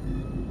me!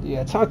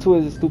 Yeah, talk to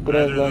his stupid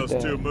ass Either like those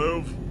that. 2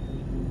 move,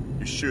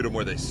 you shoot them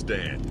where they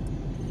stand.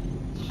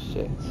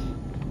 Shit.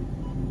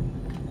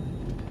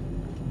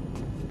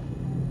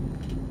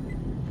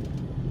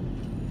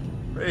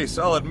 Reese,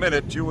 I'll admit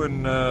it, you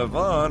and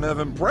Vaughn have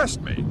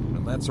impressed me,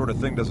 and that sort of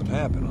thing doesn't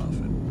happen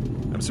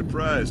often. I'm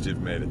surprised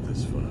you've made it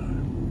this far.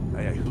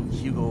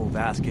 Hugo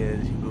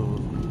Vasquez.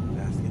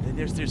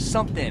 There's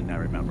something I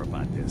remember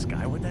about this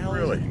guy. What the hell is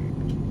Really?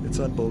 it? It's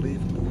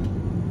unbelievable.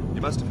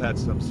 You must have had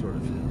some sort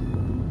of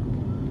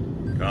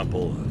help.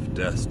 Couple of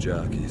desk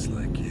jockeys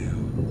like you.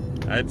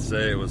 I'd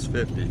say it was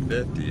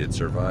 50-50 you'd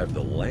survive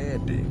the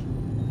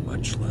landing,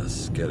 much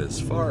less get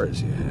as far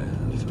as you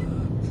have.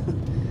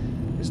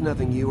 There's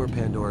nothing you or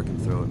Pandora can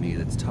throw at me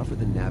that's tougher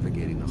than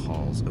navigating the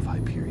halls of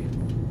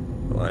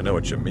Hyperion. Well, I know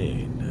what you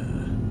mean.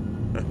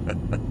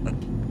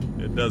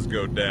 It does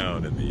go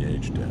down in the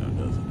H-Town,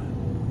 doesn't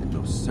it? It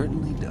most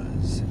certainly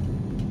does.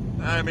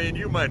 I mean,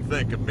 you might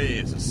think of me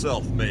as a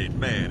self-made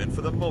man, and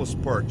for the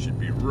most part you'd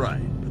be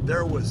right. But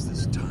there was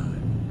this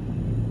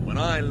time when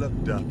I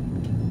looked up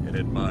and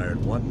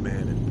admired one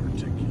man in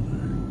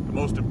particular. The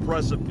most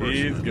impressive person.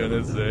 He's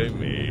gonna say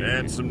me.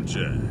 Handsome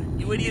Jack.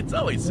 You idiots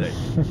always say.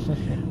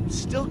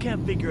 Still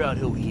can't figure out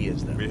who he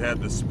is, though. We had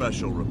this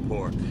special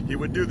rapport. He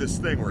would do this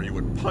thing where he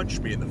would punch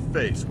me in the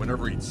face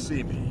whenever he'd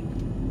see me.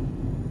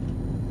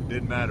 It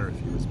didn't matter if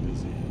he was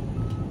busy.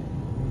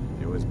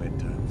 He always made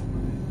time for me.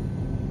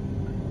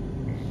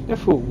 That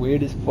fool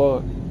weird as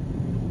fuck.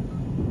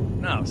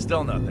 No,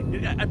 still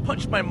nothing. I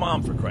punched my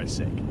mom, for Christ's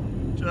sake.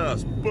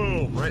 Just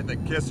boom, right in the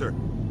kisser.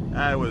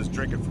 I was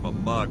drinking from a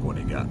mug when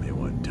he got me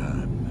one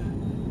time.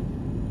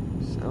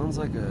 Sounds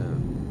like a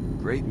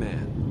great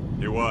man.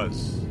 He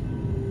was.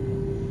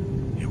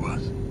 He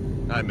was.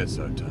 I miss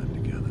our time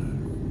together.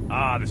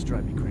 Ah, this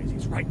drives me crazy.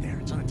 It's right there.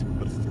 It's on it.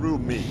 But through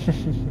me,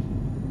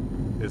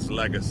 his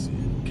legacy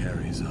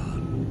carries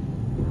on.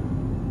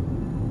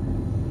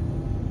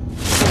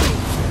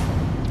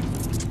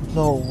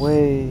 No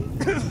way.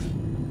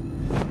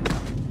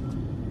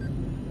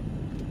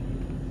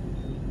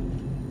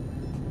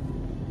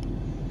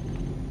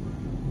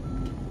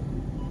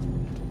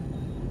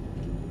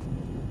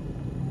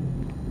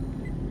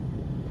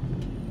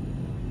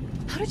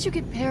 How did you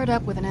get paired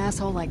up with an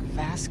asshole like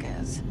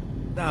Vasquez?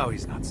 No,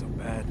 he's not so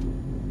bad.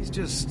 He's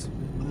just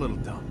a little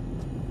dumb.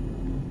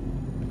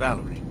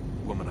 Valerie,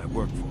 the woman I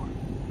work for,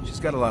 she's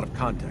got a lot of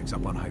contacts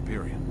up on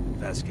Hyperion,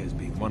 Vasquez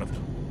being one of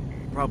them.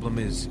 Problem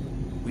is,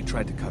 we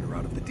tried to cut her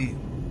out of the deal.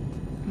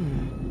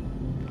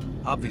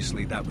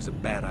 Obviously, that was a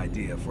bad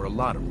idea for a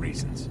lot of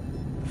reasons.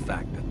 The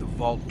fact that the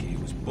vault key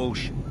was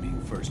bullshit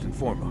being first and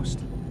foremost.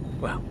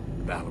 Well,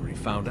 Valerie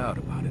found out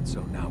about it,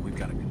 so now we've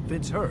got to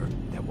convince her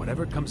that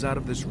whatever comes out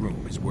of this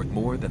room is worth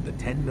more than the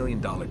 $10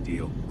 million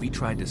deal we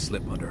tried to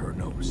slip under her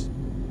nose.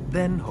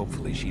 Then,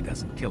 hopefully, she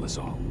doesn't kill us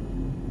all.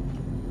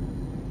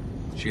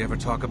 She ever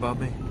talk about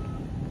me?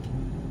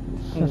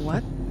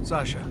 What?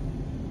 Sasha,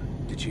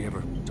 did she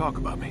ever talk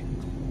about me?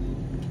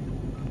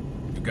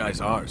 You guys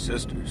are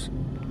sisters.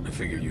 I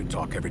figure you'd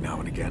talk every now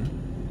and again.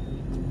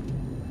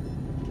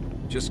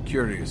 Just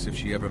curious if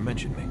she ever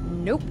mentioned me.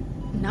 Nope,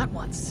 not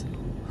once.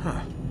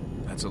 Huh.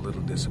 That's a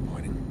little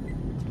disappointing.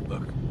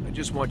 Look, I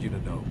just want you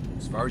to know,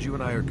 as far as you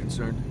and I are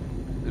concerned,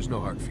 there's no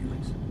hard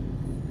feelings.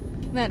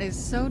 That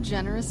is so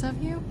generous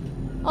of you.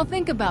 I'll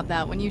think about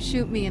that when you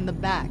shoot me in the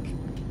back.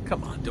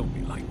 Come on, don't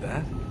be like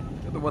that.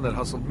 You're the one that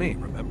hustled me,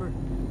 remember?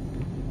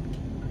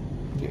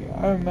 Yeah,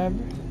 I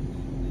remember.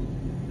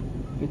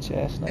 Bitch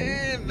ass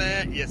nigga. And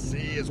that, you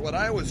see, is what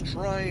I was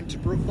trying to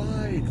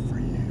provide for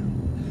you.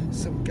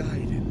 Some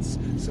guidance,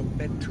 some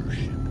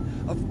mentorship,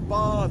 a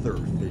father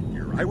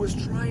figure. I was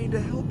trying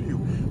to help you.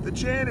 The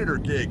janitor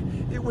gig,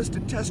 it was to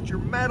test your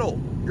mettle,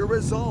 your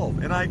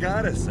resolve. And I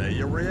gotta say,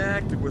 you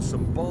reacted with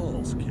some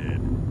balls, kid.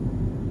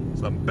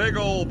 Some big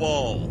old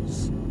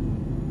balls.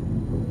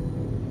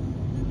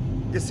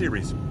 You see,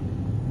 Reese,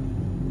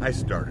 I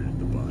started at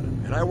the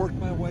bottom, and I worked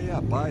my way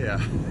up. I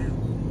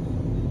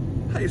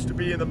used to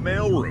be in the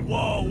mailroom.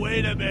 Whoa,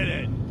 wait a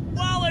minute.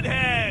 Wallet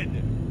head!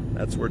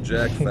 That's where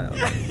Jack found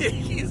me.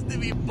 He used to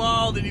be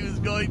bald and he was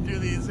going through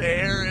these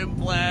hair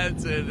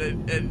implants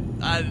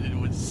and I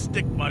would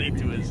stick money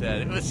to his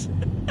head. It was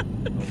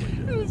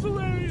it was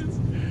hilarious.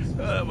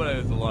 But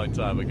it was a long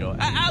time ago.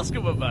 Ask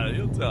him about it.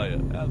 He'll tell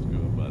you. Ask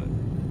him about it.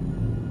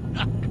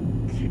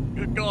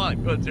 Go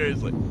on,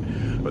 seriously.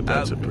 But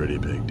that's a pretty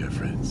big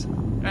difference.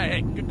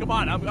 Hey, come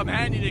on. I'm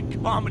handing you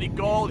comedy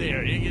gold here.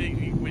 What, are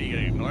you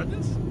gonna ignore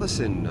this?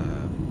 Listen,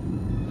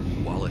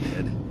 wallet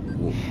head.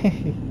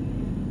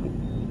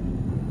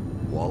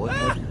 Wallet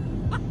head?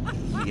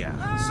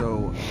 Yeah,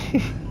 so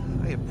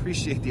I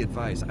appreciate the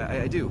advice.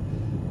 I do.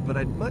 But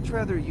I'd much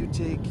rather you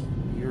take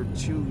your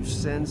 2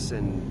 cents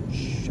and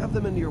shove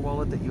them into your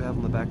wallet that you have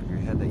on the back of your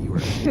head that you are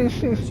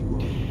because you are a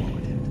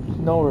wallet head.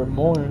 No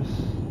remorse.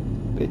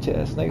 Bitch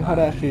ass nigga, how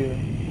that feel?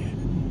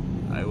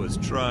 I was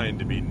trying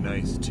to be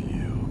nice to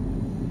you.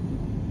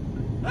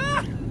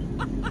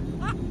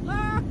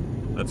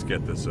 Let's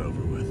get this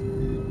over with.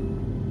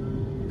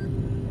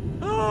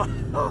 Oh,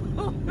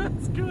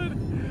 that's good.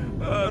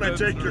 When I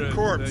take your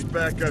corpse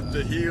back up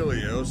to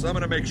Helios, I'm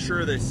gonna make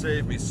sure they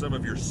save me some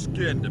of your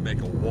skin to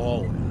make a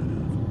wallet out of.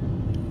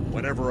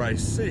 Whenever I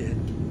see it,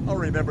 I'll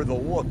remember the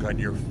look on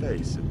your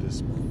face at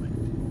this moment.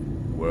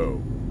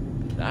 Whoa.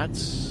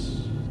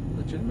 That's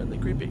legitimately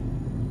creepy.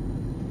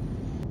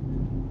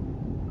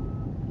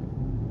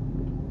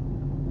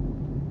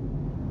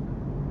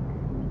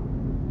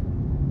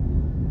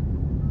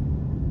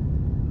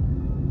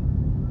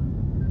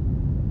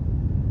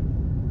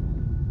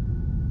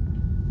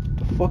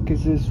 The fuck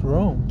is this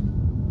room?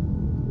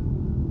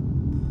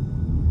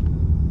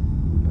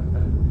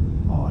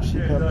 Oh, she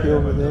can't be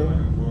over there.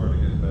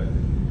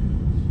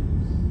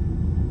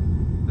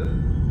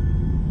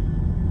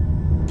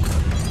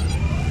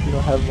 You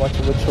don't have much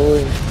of a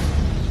choice.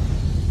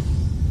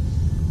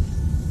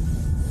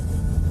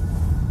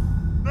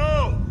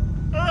 No!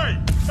 Hey!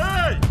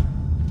 Hey!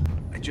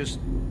 I just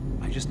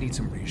need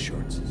some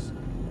reassurances.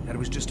 That it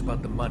was just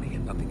about the money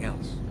and nothing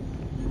else.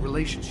 The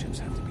relationships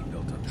have to be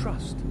built on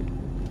trust. I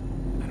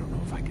don't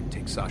know if I can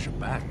take Sasha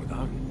back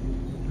without it.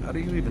 How do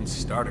you even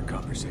start a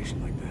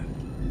conversation like that?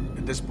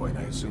 At this point,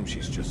 I assume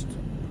she's just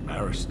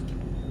embarrassed.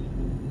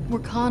 We're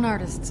con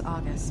artists,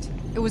 August.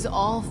 It was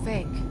all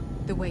fake.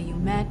 The way you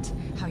met,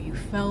 how you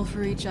fell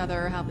for each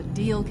other, how the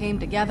deal came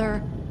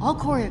together. All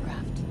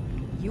choreographed.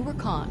 You were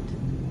conned.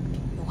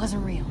 It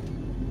wasn't real.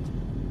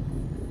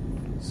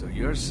 So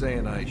you're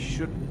saying I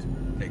shouldn't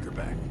take her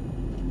back?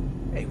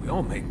 Hey, we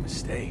all make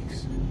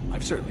mistakes.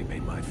 I've certainly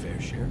made my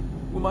fair share.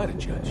 Who am I to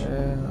judge?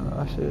 Yeah,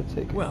 I should have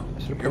taken. Well, I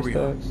should here have we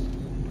pressed are. X.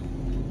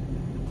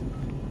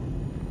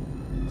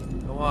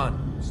 Go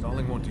on.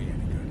 Stalling won't do you any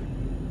good.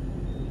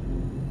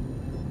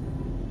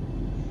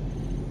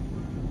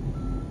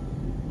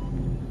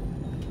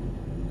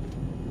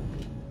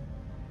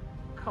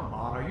 Come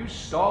on, are you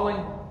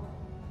stalling?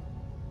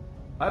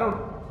 I don't...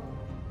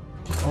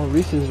 Oh,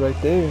 Reese is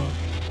right there.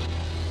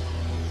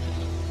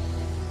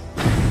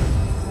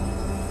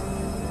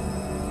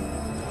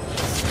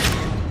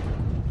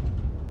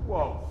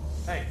 Whoa.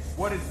 Hey,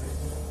 what is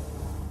this?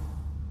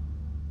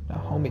 That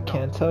homie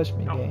can't touch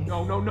me, gang.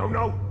 No.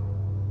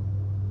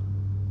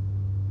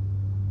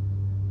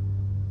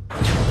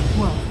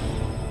 Whoa.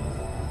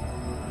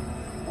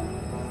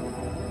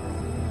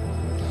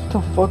 What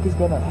the fuck is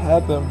gonna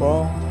happen,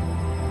 bro?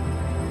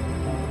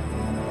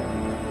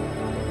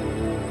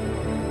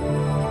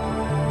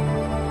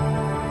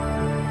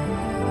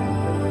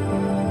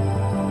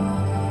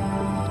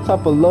 What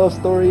type of love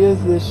story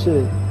is this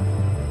shit?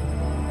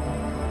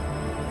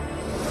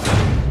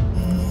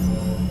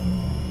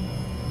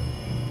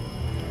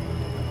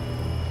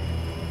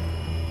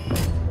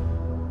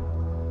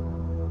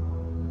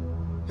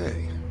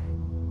 Hey.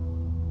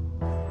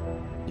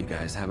 You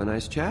guys have a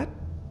nice chat?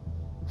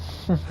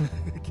 I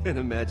can't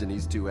imagine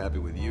he's too happy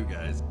with you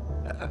guys.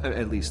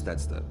 At least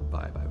that's the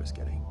vibe I was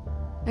getting.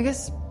 I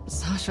guess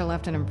Sasha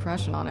left an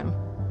impression on him.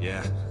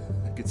 Yeah,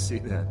 I could see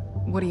that.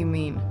 What do you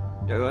mean?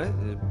 Yeah, what?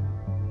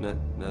 Nothing.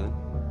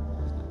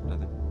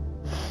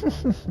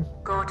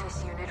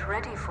 Gortys unit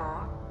ready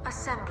for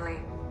assembly.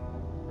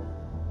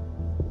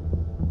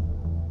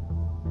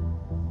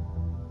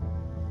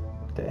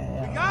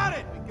 Damn. We got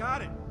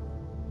it!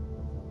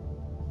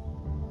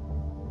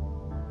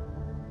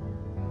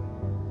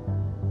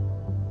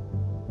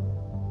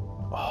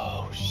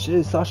 Oh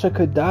shit, Sasha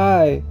could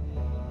die.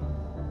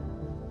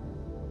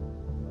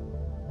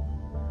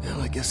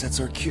 Well, I guess that's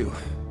our cue.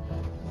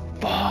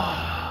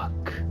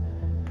 Fuck.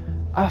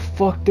 I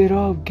fucked it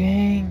up,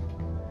 gang.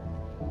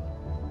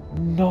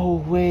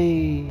 No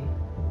way.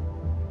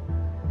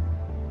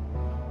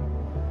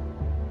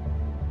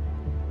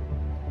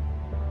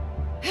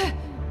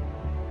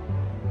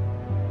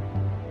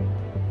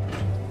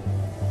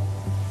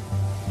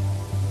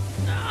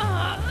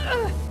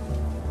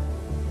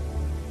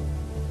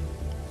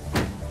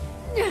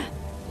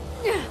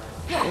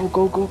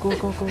 Go.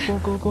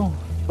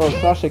 Bro,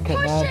 Sasha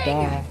cannot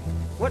die.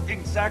 What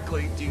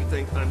exactly do you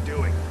think I'm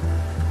doing?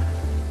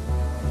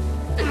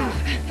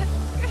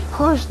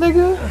 Push,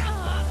 nigga.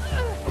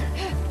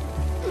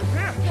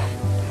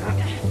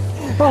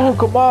 Oh,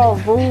 come on,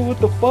 fool. What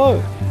the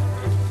fuck?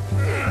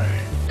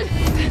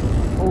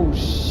 Oh,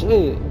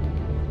 shit.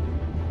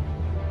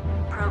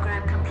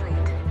 Program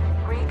complete.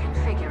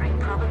 Reconfiguring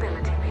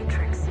probability matrix.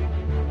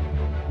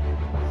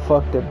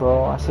 fucked it,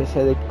 bro. I should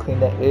say they clean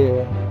the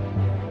air.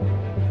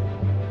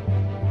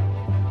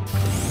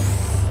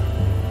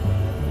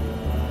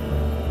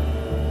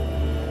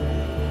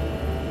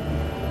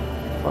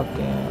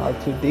 Fucking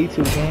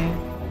R2-D2 game.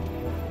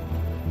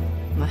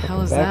 The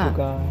hell is Back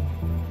that?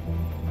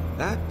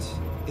 That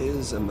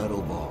is a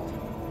metal ball.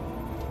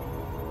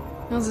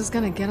 How's this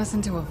gonna get us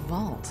into a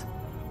vault?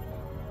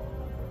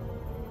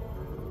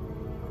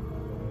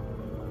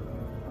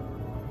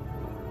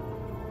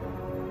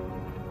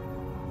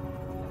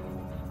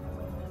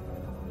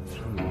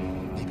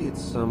 Maybe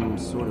it's some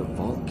sort of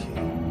vault key.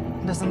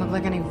 Doesn't look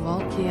like any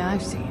vault key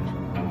I've seen.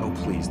 Oh,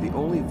 please. The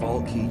only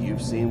vault key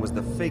you've seen was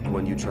the fake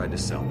one you tried to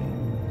sell me.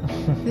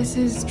 This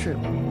is true.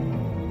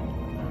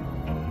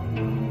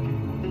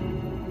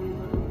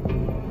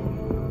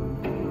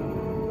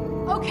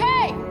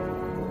 Okay!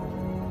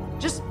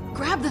 Just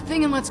grab the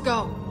thing and let's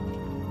go.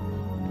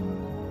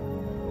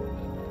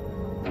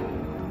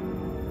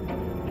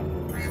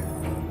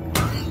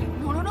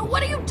 No,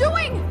 what are you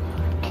doing?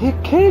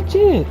 Catch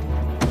it!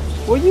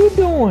 What are you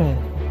doing?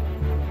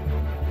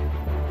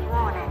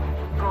 Warning.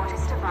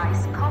 Gortys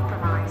device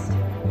compromised.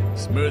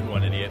 Smooth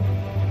one, idiot.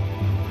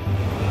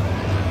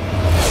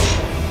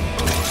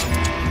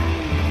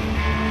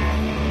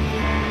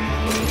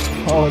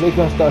 Oh, they're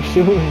gonna start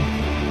shooting.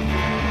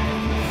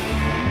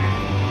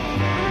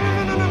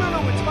 No,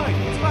 it's fine,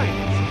 it's fine.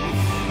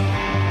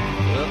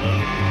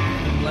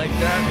 Uh-oh. Like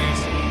that,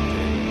 Macy.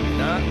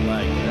 Not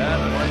like that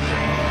one.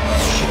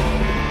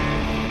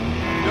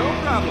 No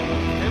problem.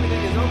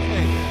 Everything is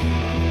okay.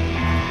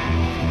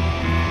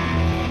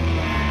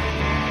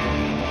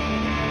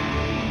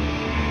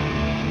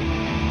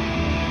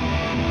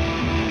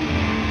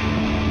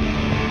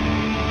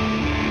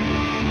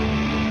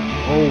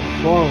 Oh,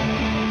 fuck.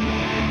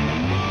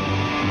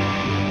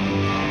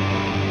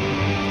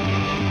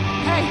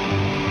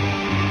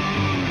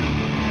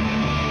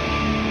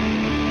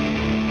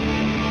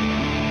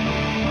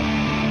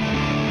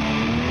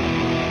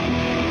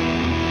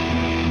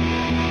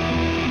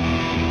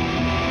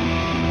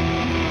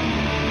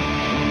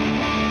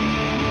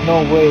 No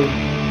way.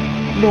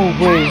 No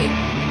way.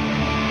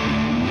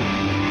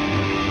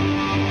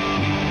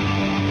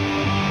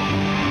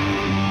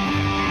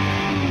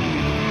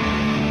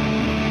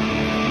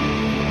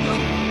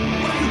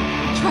 Hey!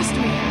 Trust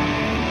me.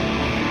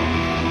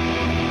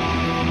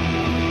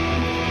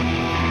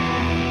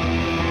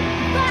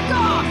 Back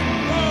off!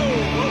 Whoa,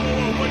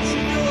 what's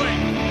she doing?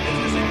 This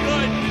isn't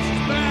good. This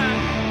is bad.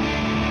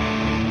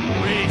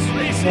 Reese,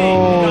 No.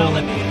 you gotta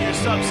let me into your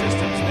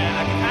subsystems, man.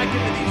 I can hack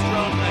into these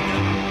drones and I can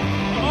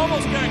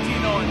almost guarantee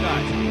no one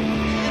dies.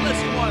 Unless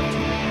you want to.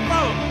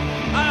 Bro,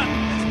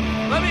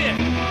 let me in.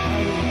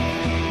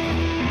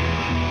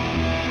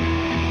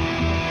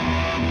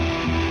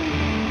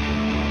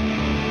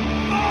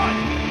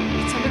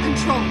 It's under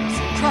control.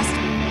 Trust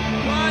me.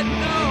 What?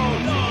 No,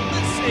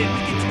 listen.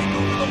 We can take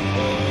over the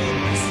whole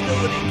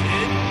facility,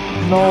 kid.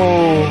 No.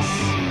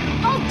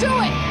 I'll do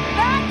it!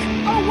 Back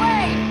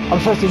away! I'm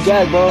trusting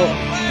Jack, bro.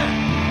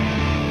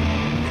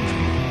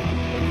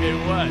 Okay,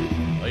 what?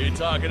 Are you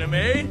talking to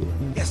me?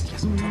 Yes,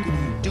 I'm talking to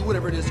you. Do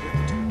whatever it is you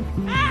have to do.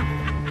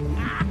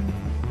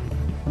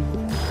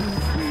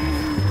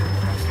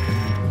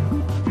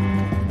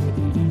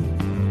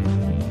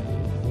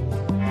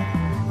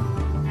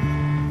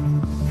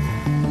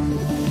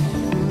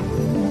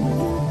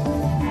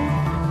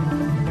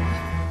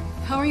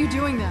 How are you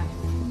doing that?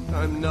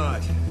 I'm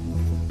not.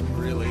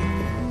 Really.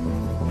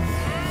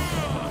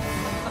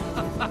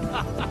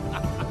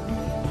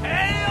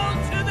 Hail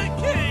to the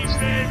king,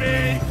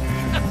 baby!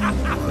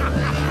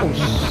 Oh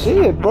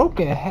shit,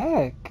 broken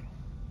hack.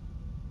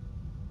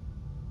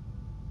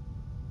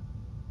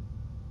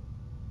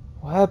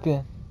 What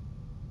happened?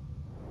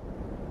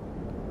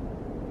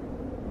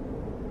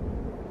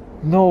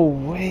 No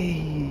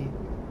way.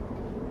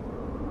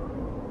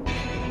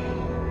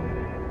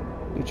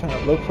 They're trying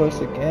to look for us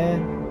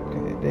again.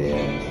 Okay, they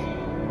ass.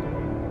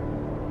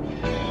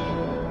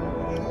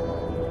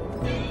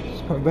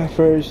 Just coming back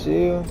for her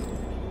shield.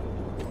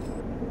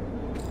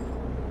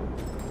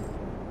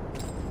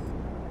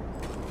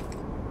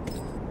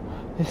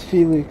 It's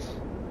Felix.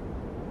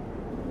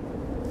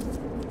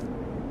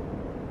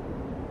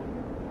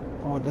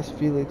 Oh, that's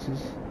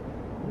Felix's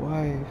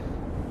wife.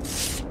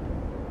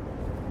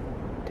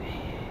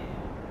 Damn.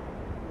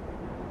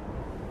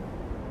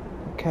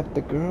 Kept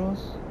the girls?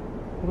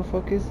 Who the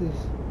fuck is this?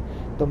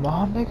 The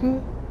mom,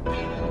 nigga?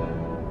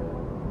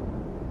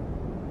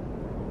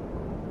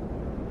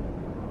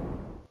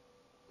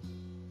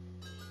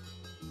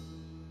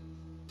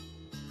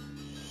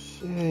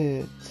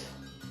 Shit.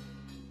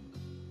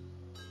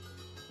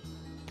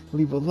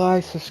 Leave a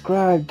like,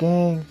 subscribe,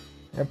 gang.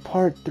 And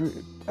part 3,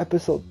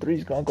 episode 3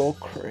 is gonna go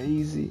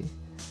crazy.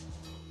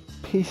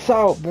 Peace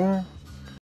out, bro.